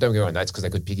 And don't get me wrong, that's because they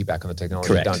could piggyback on the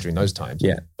technology done during those times.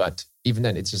 Yeah. But even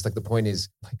then, it's just the point is,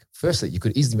 firstly, you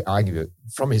could easily argue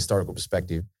from a historical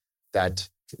perspective that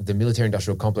the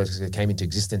military-industrial complex that came into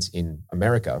existence in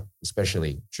America,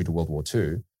 especially due to World War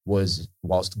II, was,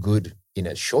 whilst good in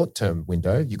a short-term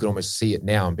window, you could almost see it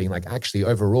now and being actually,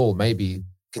 overall, maybe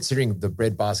considering the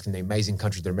breadbasket and the amazing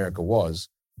country that America was,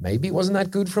 maybe it wasn't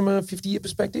that good from a 50-year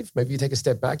perspective. Maybe you take a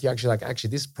step back, you're actually actually,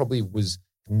 this probably was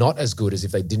not as good as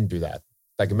if they didn't do that.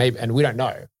 Maybe, and we don't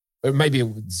know. Or maybe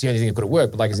it's the only thing that could have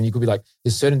worked, but you could be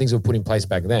there's certain things that were put in place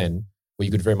back then where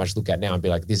you could very much look at now and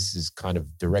be this is kind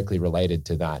of directly related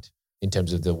to that in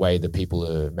terms of the way that people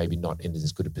are maybe not in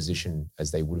as good a position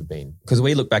as they would have been. Because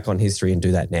we look back on history and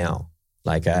do that now.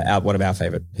 One of our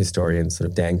favorite historians, sort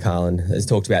of Dan Carlin, has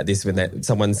talked about this when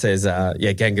someone says,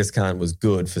 Genghis Khan was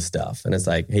good for stuff. And it's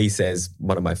he says,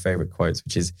 one of my favorite quotes,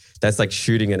 which is, that's like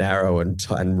shooting an arrow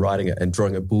and writing it and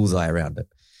drawing a bullseye around it.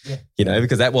 you know,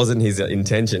 because that wasn't his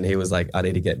intention. He was like, I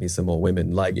need to get me some more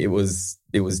women. Like it was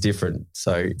different.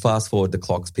 So fast forward the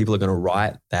clocks, people are going to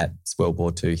write that World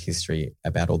War II history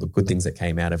about all the good things that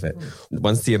came out of it.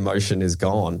 Once the emotion is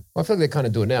gone. Well, I feel like they kind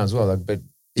of do it now as well. Like, but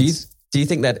do you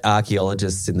think that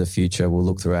archaeologists in the future will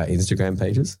look through our Instagram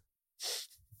pages?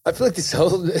 I feel like this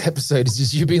whole episode is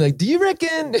just you being like, do you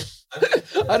reckon?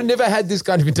 I've never had this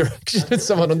kind of interaction with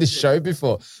someone on this show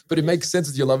before, but it makes sense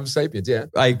with your love of Sapiens, yeah.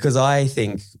 Because I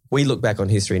think we look back on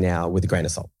history now with a grain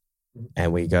of salt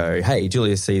and we go, hey,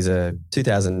 Julius Caesar,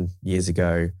 2,000 years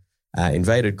ago,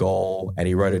 invaded Gaul and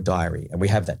he wrote a diary and we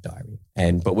have that diary.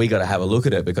 But we got to have a look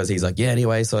at it because he's like, yeah,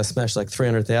 anyway, so I smashed like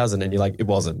 300,000 and you're like, it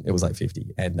wasn't. It was like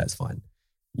 50 and that's fine.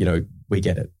 You know, we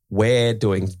get it. We're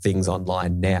doing things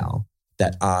online now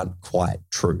that aren't quite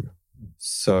true.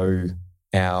 So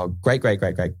our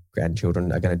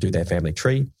great-great-great-great-grandchildren are going to do their family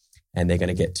tree and they're going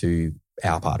to get to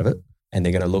our part of it and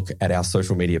they're going to look at our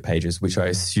social media pages, which I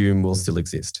assume will still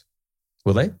exist.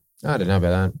 Will they? I don't know about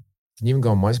that. Can you even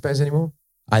go on MySpace anymore?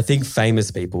 I think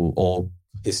famous people or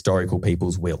historical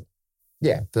peoples will.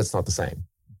 Yeah, that's not the same.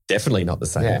 Definitely not the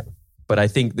same. Yeah. But I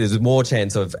think there's more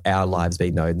chance of our lives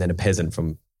being known than a peasant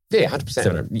from... Yeah,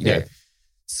 100%. Yeah.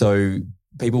 So...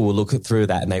 people will look through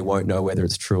that and they won't know whether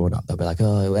it's true or not. They'll be like,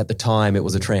 oh, at the time it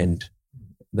was a trend.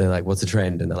 They're like, what's a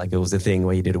trend? And they're like, it was a thing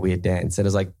where you did a weird dance. And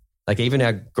it's like even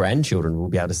our grandchildren will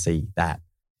be able to see that.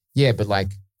 Yeah, but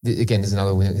like, again, there's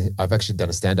another one. I've actually done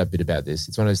a stand-up bit about this.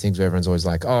 It's one of those things where everyone's always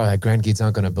like, oh, our grandkids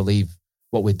aren't going to believe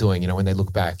what we're doing, you know, when they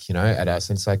look back, you know, at us.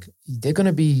 And it's like, they're going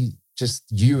to be just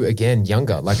you again,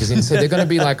 younger. Like, as in, so they're going to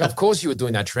be like, of course you were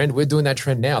doing that trend. We're doing that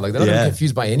trend now. Like, they're not going to be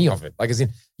confused by any of it. Like, as in,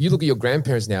 you look at your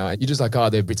grandparents now and you're just like, oh,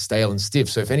 they're a bit stale and stiff.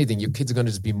 So if anything, your kids are going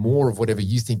to just be more of whatever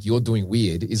you think you're doing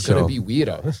weird is going to be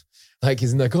weirder. Like,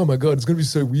 isn't like, oh my God, it's going to be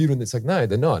so weird. And it's like, no,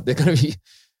 they're not. They're going to be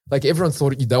like, everyone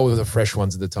thought they were the fresh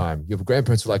ones at the time. Your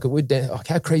grandparents were like,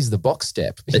 how crazy is the box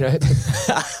step? You know?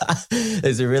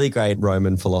 There's a really great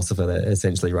Roman philosopher that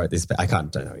essentially wrote this. I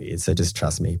don't know who he is, so just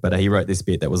trust me. But he wrote this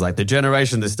bit that was like, the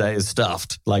generation this day is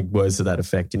stuffed, like words to that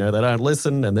effect. You know, they don't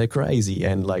listen and they're crazy.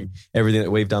 And like everything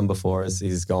that we've done before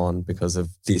is gone because of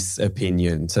this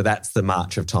opinion. So that's the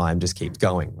march of time, just keeps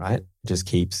going, right? Just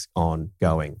keeps on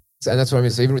going. And that's what I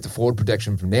mean. So even with the forward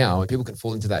projection from now, people can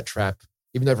fall into that trap.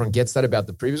 Even though everyone gets that about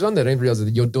the previous one, they don't realize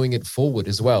that you're doing it forward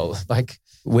as well. Like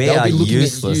we are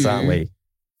useless, aren't we?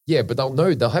 Yeah, but they'll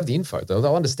know, they'll have the info.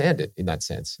 They'll understand it in that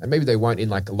sense. And maybe they won't in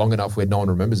like long enough where no one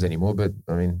remembers anymore, but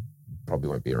I mean, probably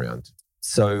won't be around.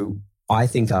 So I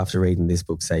think after reading this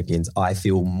book, Sapiens, I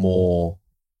feel more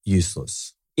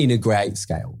useless in a great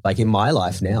scale. Like in my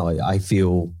life now, I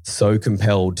feel so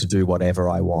compelled to do whatever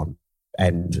I want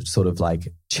and sort of like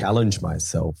challenge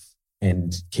myself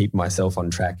and keep myself on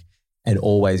track and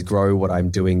always grow what I'm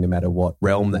doing no matter what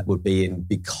realm that would be in,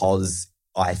 because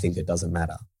I think it doesn't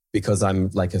matter. Because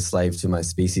I'm like a slave to my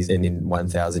species and in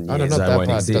 1,000 years I won't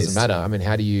exist. It doesn't matter. I mean,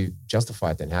 how do you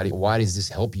justify it then? Why does this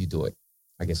help you do it?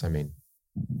 I guess I mean.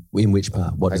 In which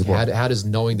part? How does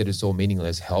knowing that it's all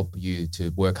meaningless help you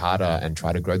to work harder and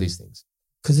try to grow these things?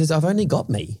 Because I've only got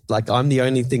me. Like I'm the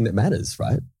only thing that matters,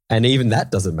 right? And even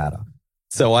that doesn't matter.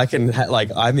 So I can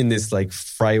I'm in this like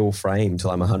frail frame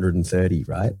till I'm 130,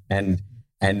 right? And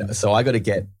so I got to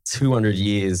get 200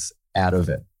 years out of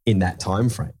it in that time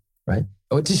frame, right?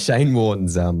 I went to Shane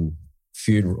Warne's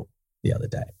funeral the other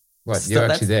day. What,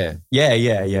 you're actually there?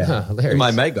 Yeah. Huh, hilarious.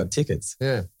 My mate got tickets.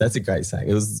 Yeah. That's a great saying.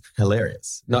 It was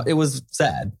hilarious. No, it was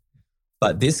sad.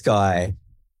 But this guy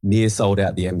near sold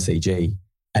out the MCG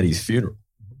at his funeral.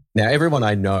 Now, everyone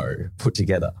I know put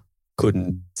together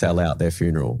couldn't sell out their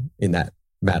funeral in that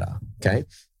matter, okay?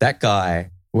 That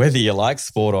guy, whether you like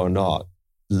sport or not,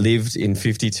 lived in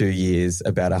 52 years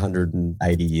about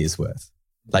 180 years worth.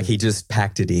 Like he just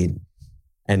packed it in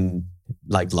and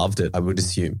like loved it, I would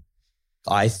assume.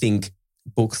 I think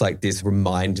books like this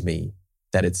remind me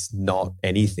that it's not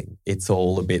anything. It's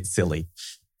all a bit silly.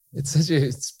 It's such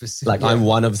a specific... Like I'm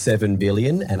one of 7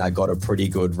 billion and I got a pretty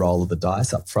good roll of the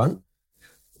dice up front.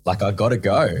 Like I got to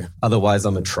go. Otherwise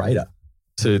I'm a traitor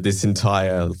to this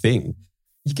entire thing.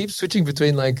 You keep switching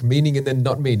between like meaning and then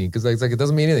not meaning because it's like it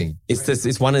doesn't mean anything.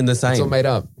 It's one and the same. It's all made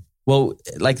up. Well,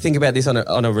 like think about this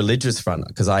on a religious front,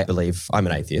 because I believe I'm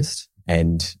an atheist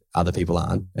and other people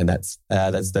aren't, and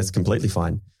that's completely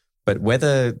fine. But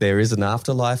whether there is an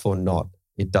afterlife or not,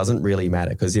 it doesn't really matter,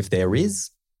 because if there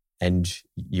is and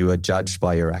you are judged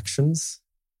by your actions,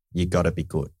 you got to be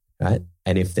good, right?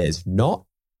 And if there's not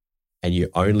and you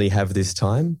only have this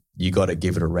time, you got to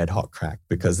give it a red hot crack,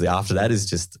 because after that is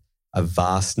just a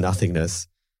vast nothingness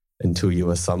until you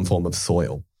are some form of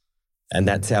soil. And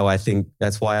that's how I think,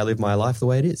 that's why I live my life the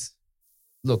way it is.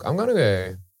 Look, I'm going to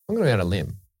go I'm going to go out on a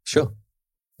limb. Sure.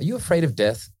 Are you afraid of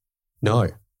death? No.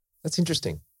 That's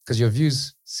interesting because your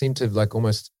views seem to like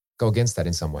almost go against that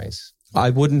in some ways.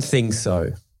 I wouldn't think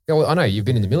so. Yeah, well, I know you've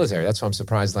been in the military. That's why I'm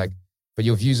surprised. Like, but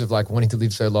your views of like wanting to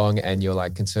live so long and you're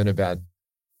like concerned about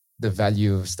the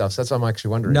value of stuff. So that's what I'm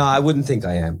actually wondering. No, I wouldn't think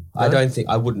I am. No? I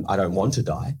don't want to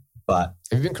die, but.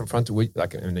 Have you been confronted with,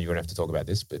 like, I know you don't have to talk about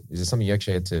this, but is there something you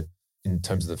actually had to, in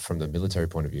terms of from the military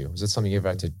point of view, was it something you ever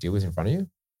had to deal with in front of you?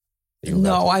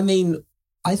 No, I mean,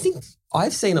 I think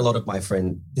I've seen a lot of my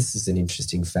friends. This is an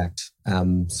interesting fact.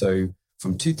 So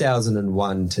from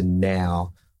 2001 to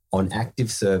now, on active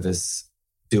service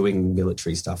doing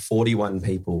military stuff, 41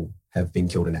 people have been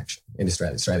killed in action in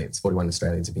Australia. 41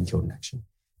 Australians have been killed in action.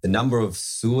 The number of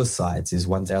suicides is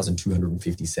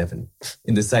 1,257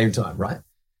 in the same time, right?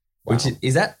 Wow. Which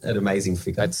is that an amazing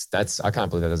figure? That's I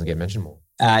can't believe that doesn't get mentioned more.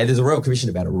 There's a Royal Commission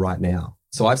about it right now.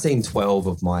 So I've seen 12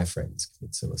 of my friends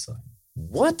commit suicide.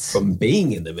 What? From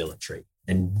being in the military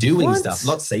and doing stuff.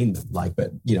 Not seen them, like,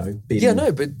 but, you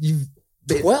know. But you've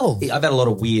 12. I've had a lot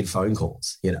of weird phone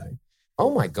calls, you know.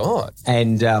 Oh my God.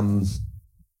 And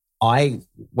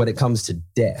when it comes to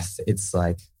death, it's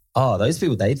like, oh, those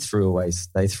people, they threw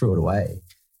it away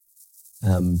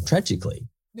tragically.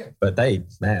 Yeah. But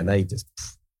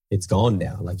it's gone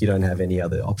now. Like, you don't have any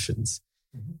other options.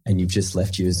 Mm-hmm. And you've just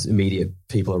left your immediate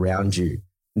people around you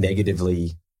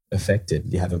negatively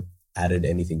affected. You haven't added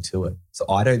anything to it. So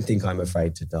I don't think I'm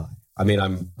afraid to die. I mean,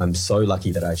 I'm so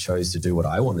lucky that I chose to do what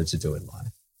I wanted to do in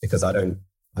life, because I've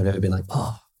never been like,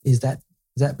 oh, is that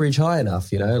bridge high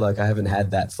enough? You know, like, I haven't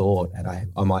had that thought, and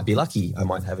I might be lucky. I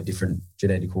might have a different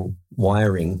genetical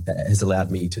wiring that has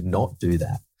allowed me to not do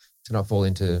that. To not fall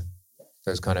into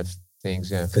those kind of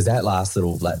things, yeah. Because that last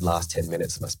 10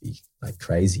 minutes must be like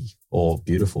crazy or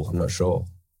beautiful. I'm not sure.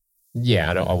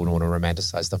 Yeah, I wouldn't want to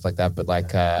romanticize stuff like that, but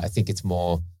like, I think it's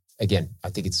more, again, I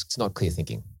think it's not clear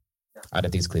thinking. I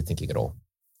don't think it's clear thinking at all.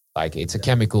 Like, it's a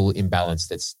chemical imbalance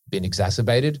that's been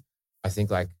exacerbated. I think,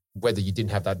 like, whether you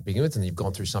didn't have that to begin with and you've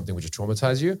gone through something which has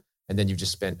traumatized you, and then you've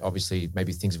just spent, obviously,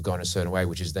 maybe things have gone a certain way,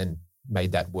 which has then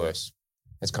made that worse.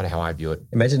 That's kind of how I view it.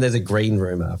 Imagine there's a green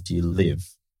room after you live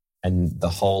and the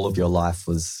whole of your life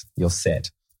was your set.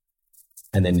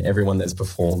 And then everyone that's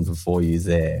performed before you is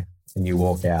there, and you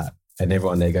walk out and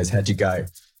everyone there goes, how'd you go?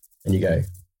 And you go,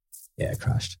 yeah,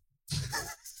 crushed.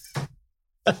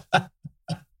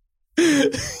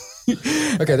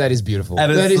 Okay, that is beautiful. That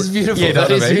is beautiful. Yeah,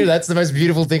 That's the most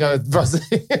beautiful thing I've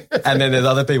possibly. And then there's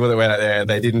other people that went out there and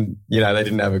they didn't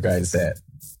have a great set.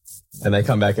 And they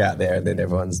come back out there and then they're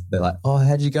like, oh,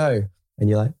 how'd you go? And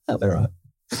you're like, oh, they're right.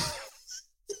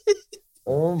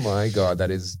 Oh my God,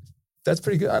 that's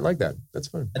pretty good. I like that. That's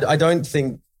fun. I don't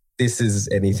think this is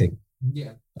anything.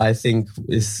 Yeah. I think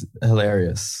it's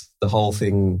hilarious. The whole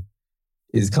thing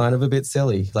is kind of a bit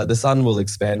silly. Like, the sun will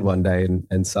expand one day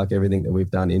and suck everything that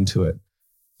we've done into it.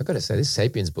 I've got to say, this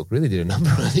Sapiens book really did a number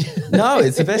on you. No,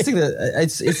 it's the best thing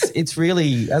it's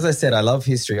really, as I said, I love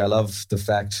history. I love the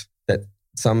fact that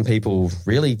some people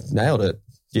really nailed it,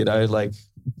 you know, like,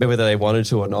 whether they wanted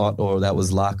to or not, or that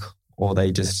was luck, or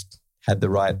they just had the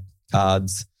right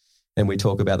cards, and we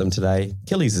talk about them today.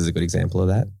 Achilles is a good example of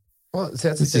that. Well, so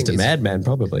that's He's just a madman,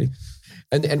 probably.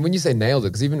 And when you say nailed it,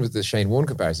 because even with the Shane Warne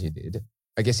comparison you did,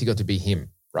 I guess he got to be him,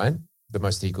 right? The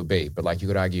most he could be. But like, you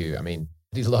could argue, I mean,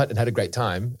 he did a lot and had a great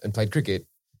time and played cricket,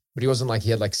 but he wasn't like he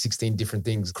had like 16 different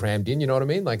things crammed in, you know what I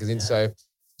mean? Like, as in, so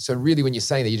really when you're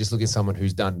saying that, you're just looking at someone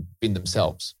who's been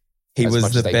themselves. He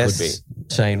was the best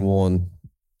Shane Warne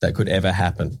that could ever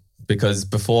happen, because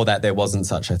before that, there wasn't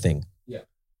such a thing. Yeah.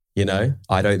 You know,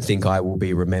 I don't think I will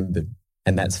be remembered,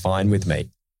 and that's fine with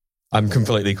me. I'm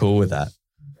completely cool with that.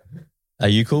 Are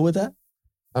you cool with that?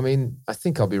 I mean, I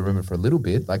think I'll be remembered for a little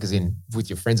bit, like as in with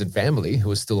your friends and family who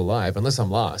are still alive, unless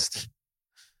I'm last.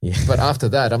 Yeah. But after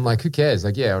that, I'm like, who cares?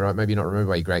 Like, yeah, all right, maybe not remembered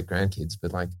by your great-grandkids,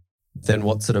 but like. Then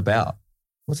what's it about?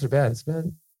 What's it about? It's about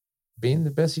being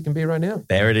the best you can be right now.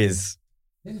 There it is.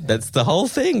 Yeah. That's the whole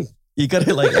thing. You got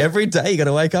to, like, every day you got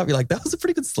to wake up, you're like, that was a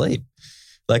pretty good sleep.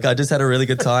 Like, I just had a really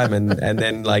good time. And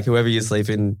then like whoever you're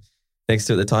sleeping next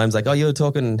to at the time's like, oh, you were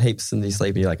talking heaps and you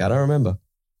sleep. And you're like, I don't remember.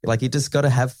 Like, you just got to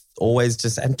have always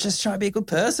just try to be a good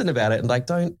person about it. And like,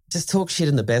 don't just talk shit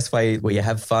in the best way where you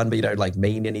have fun, but you don't like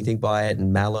mean anything by it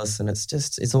and malice. And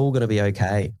it's all going to be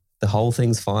okay. The whole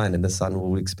thing's fine and the sun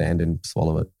will expand and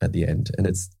swallow it at the end. And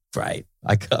it's great.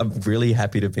 I'm really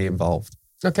happy to be involved.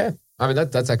 Okay. I mean,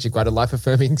 that's actually quite a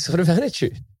life-affirming sort of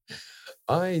attitude.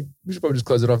 We should probably just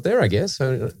close it off there, I guess.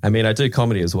 So, I mean, I do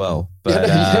comedy as well. But we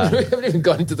haven't even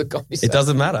got into the comedy side. It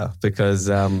doesn't matter because...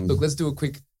 Look, let's do a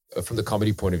quick, from the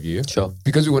comedy point of view. Sure.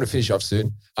 Because we want to finish off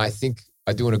soon, I think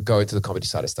I do want to go to the comedy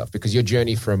side of stuff because your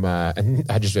journey from, and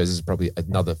I just realized this is probably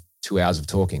another 2 hours of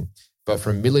talking, but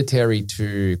from military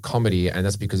to comedy, and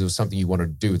that's because it was something you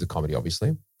wanted to do with the comedy,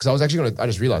 obviously. Because I was actually I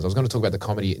just realized I was going to talk about the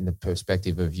comedy in the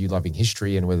perspective of you loving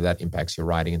history and whether that impacts your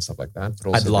writing and stuff like that. But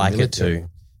also I'd like it to.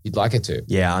 You'd like it to?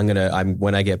 Yeah,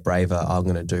 when I get braver, I'm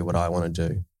going to do what I want to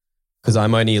do. Because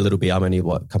I'm only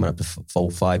coming up to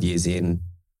full 5 years in.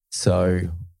 So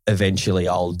eventually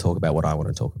I'll talk about what I want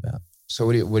to talk about. So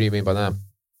what do you mean by that?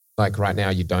 Like right now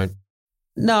you don't?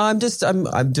 No,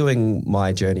 I'm doing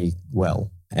my journey well.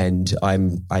 And I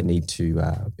need to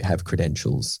have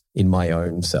credentials in my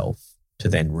own self to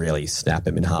then really snap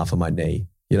him in half on my knee.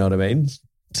 You know what I mean?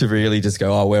 To really just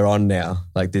go, oh, we're on now.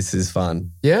 Like, this is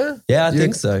fun. Yeah? Yeah, I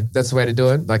think so. That's the way to do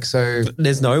it? Like, so...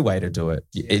 There's no way to do it.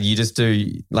 You just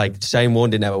do, like, Shane Warne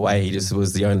didn't have a way. He just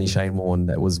was the only Shane Warne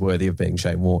that was worthy of being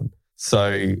Shane Warne.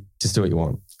 So just do what you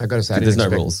want. I got to say, there's no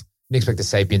rules. Didn't expect the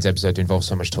Sapiens episode to involve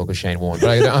so much talk of Shane Warne,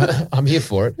 but I'm here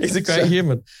for it. He's a great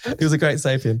human. He was a great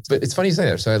sapien. But it's funny you say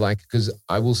that. So like, because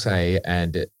I will say,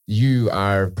 and you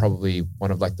are probably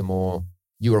one of like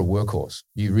you are a workhorse.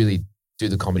 You really do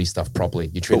the comedy stuff properly.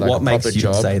 You treat it like a proper job. What makes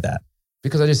you say that?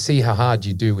 Because I just see how hard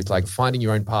you do with like finding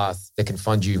your own path that can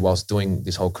fund you whilst doing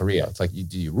this whole career. It's like you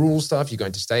do your rural stuff, you go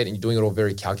into state and you're doing it all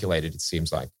very calculated, it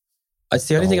seems like. It's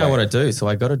the only thing I want to do, so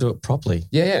I got to do it properly.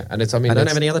 Yeah. And I don't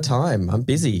have any other time. I'm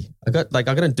busy. I'm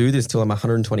going to do this till I'm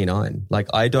 129. Like,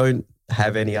 I don't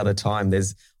have any other time.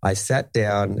 I sat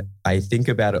down, I think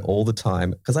about it all the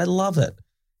time because I love it.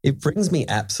 It brings me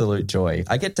absolute joy.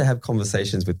 I get to have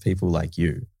conversations with people like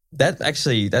you.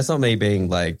 That's not me being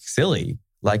like silly.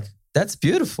 Like, that's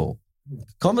beautiful.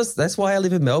 That's why I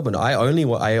live in Melbourne. I only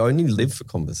live for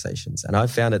conversations, and I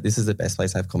found that this is the best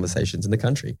place to have conversations in the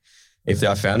country. If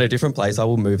I found a different place, I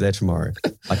will move there tomorrow.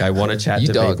 Like, I want to chat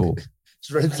to people.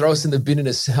 Just throw us in the bin in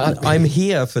a heartbeat. I'm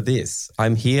here for this.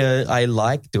 I'm here. I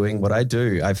like doing what I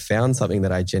do. I've found something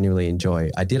that I genuinely enjoy.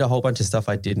 I did a whole bunch of stuff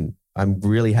I didn't. I'm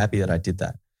really happy that I did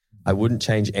that. I wouldn't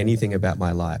change anything about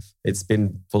my life. It's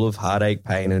been full of heartache,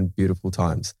 pain, and beautiful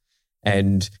times.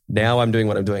 And now I'm doing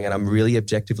what I'm doing, and I'm really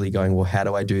objectively going, well, how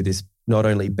do I do this not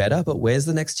only better, but where's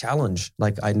the next challenge?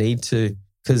 Like, I need to...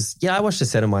 Because, I watched a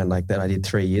set of mine like that I did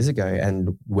 3 years ago,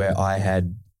 and where I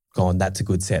had gone, that's a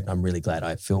good set, and I'm really glad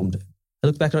I filmed it. I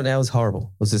look back on it now, it was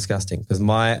horrible. It was disgusting because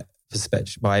my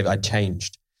perspective, I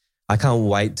changed. I can't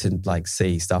wait to like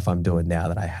see stuff I'm doing now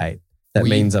that I hate. That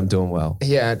means I'm doing well.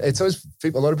 Yeah, it's always, a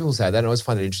lot of people say that, and I always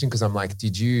find it interesting because I'm like, do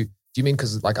you mean,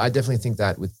 because like I definitely think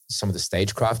that with some of the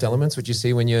stagecraft elements, which you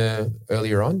see when you're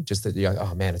earlier on, just that you're like,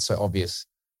 oh man, it's so obvious.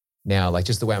 Now, like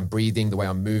just the way I'm breathing, the way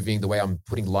I'm moving, the way I'm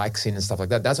putting likes in and stuff like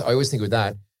that. That's, I always think with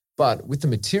that. But with the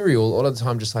material, all of the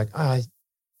time, just like, like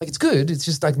it's good. It's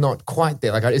just like not quite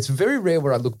there. Like it's very rare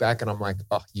where I look back and I'm like,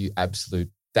 oh,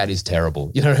 that is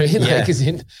terrible. You know what I mean? Yeah. Like,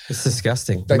 it's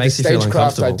disgusting. Like it makes the you feel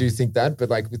stagecraft, uncomfortable. I do think that,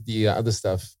 but like with the other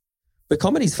stuff. But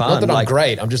comedy's fun. Not that I'm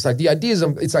great. I'm just like, the ideas,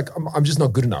 it's like, I'm just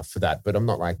not good enough for that, but I'm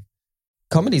not like.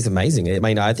 Comedy's amazing. I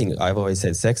mean, I think I've always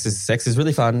said sex is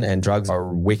really fun and drugs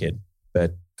are wicked,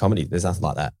 but comedy, there's nothing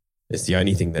like that. It's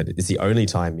the only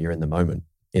time you're in the moment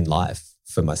in life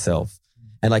for myself.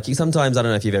 And like sometimes, I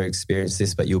don't know if you've ever experienced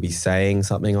this, but you'll be saying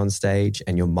something on stage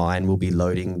and your mind will be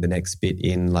loading the next bit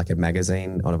in like a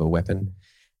magazine out of a weapon.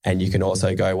 And you can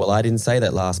also go, well, I didn't say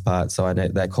that last part, so I know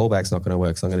that callback's not going to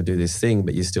work, so I'm going to do this thing,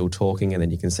 but you're still talking, and then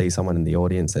you can see someone in the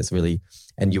audience that's really,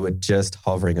 and you were just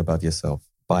hovering above yourself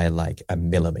by like a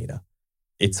millimeter.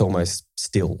 It's almost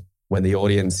still. When the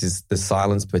audience is the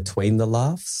silence between the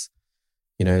laughs,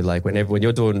 you know, like when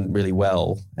you're doing really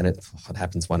well, and it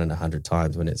happens 1 in 100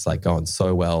 times when it's like going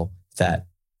so well that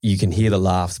you can hear the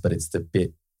laughs, but it's the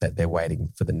bit that they're waiting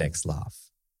for the next laugh.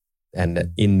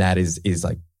 And in that is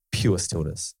like pure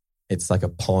stillness. It's like a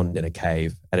pond in a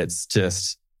cave, and it's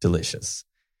just delicious.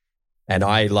 And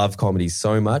I love comedy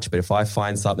so much, but if I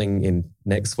find something in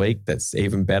next week that's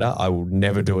even better, I will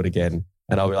never do it again.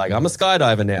 And I'll be like, I'm a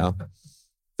skydiver now.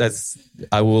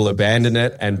 I will abandon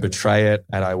it and betray it,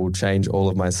 and I will change all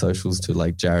of my socials to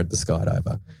like Jared the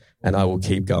Skydiver, and I will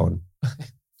keep going.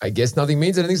 I guess nothing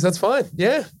means anything, so that's fine.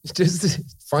 Yeah, just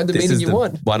find the meaning you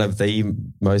want. One of the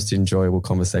most enjoyable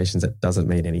conversations that doesn't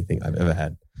mean anything I've ever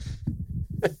had.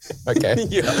 Okay.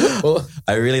 Yeah. Well,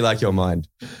 I really like your mind.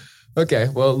 Okay.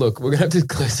 Well, look, we're going to have to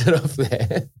close it off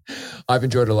there. I've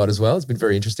enjoyed it a lot as well. It's been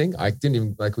very interesting. I didn't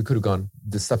even, like, we could have gone,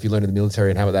 the stuff you learned in the military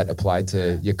and how that applied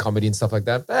to your comedy and stuff like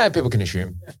that. People can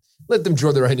assume. Let them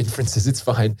draw their own inferences. It's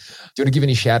fine. Do you want to give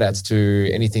any shout outs to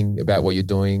anything about what you're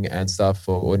doing and stuff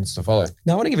for audience to follow?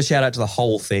 No, I want to give a shout out to the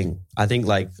whole thing. I think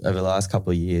like over the last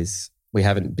couple of years, we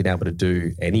haven't been able to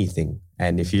do anything.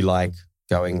 And if you like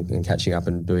going and catching up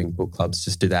and doing book clubs,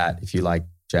 just do that. If you like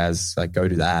jazz, like go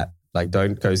do that. Like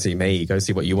don't go see me, go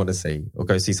see what you want to see, or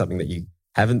go see something that you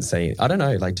haven't seen. I don't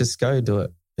know, like just go do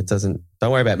it. Don't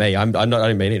worry about me. I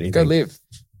don't mean anything. Go live.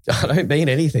 I don't mean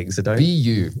anything, so don't. Be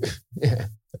you. Yeah.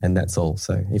 And that's all.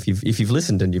 So if you've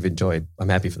listened and you've enjoyed, I'm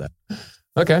happy for that.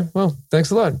 Okay, well,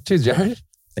 thanks a lot. Cheers, Jared.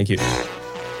 Thank you.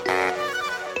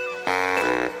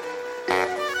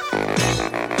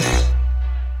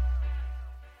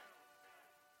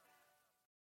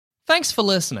 Thanks for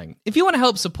listening. If you want to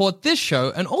help support this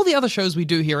show and all the other shows we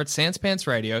do here at Sans Pants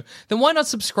Radio, then why not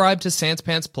subscribe to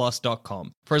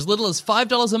SansPantsPlus.com? For as little as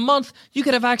 $5 a month, you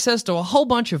could have access to a whole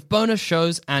bunch of bonus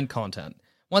shows and content.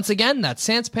 Once again, that's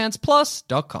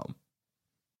SansPantsPlus.com.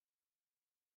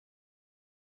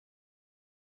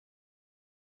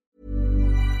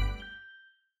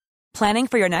 Planning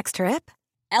for your next trip?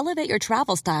 Elevate your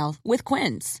travel style with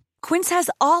Quince. Quince has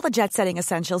all the jet-setting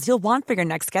essentials you'll want for your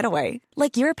next getaway,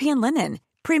 like European linen,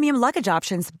 premium luggage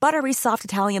options, buttery soft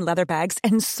Italian leather bags,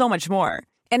 and so much more.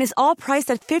 And is all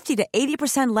priced at 50 to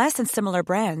 80% less than similar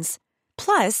brands.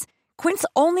 Plus, Quince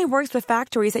only works with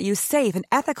factories that use safe and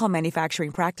ethical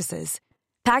manufacturing practices.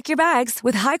 Pack your bags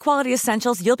with high-quality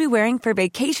essentials you'll be wearing for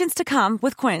vacations to come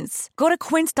with Quince. Go to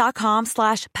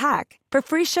quince.com/pack for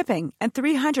free shipping and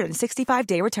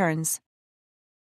 365-day returns.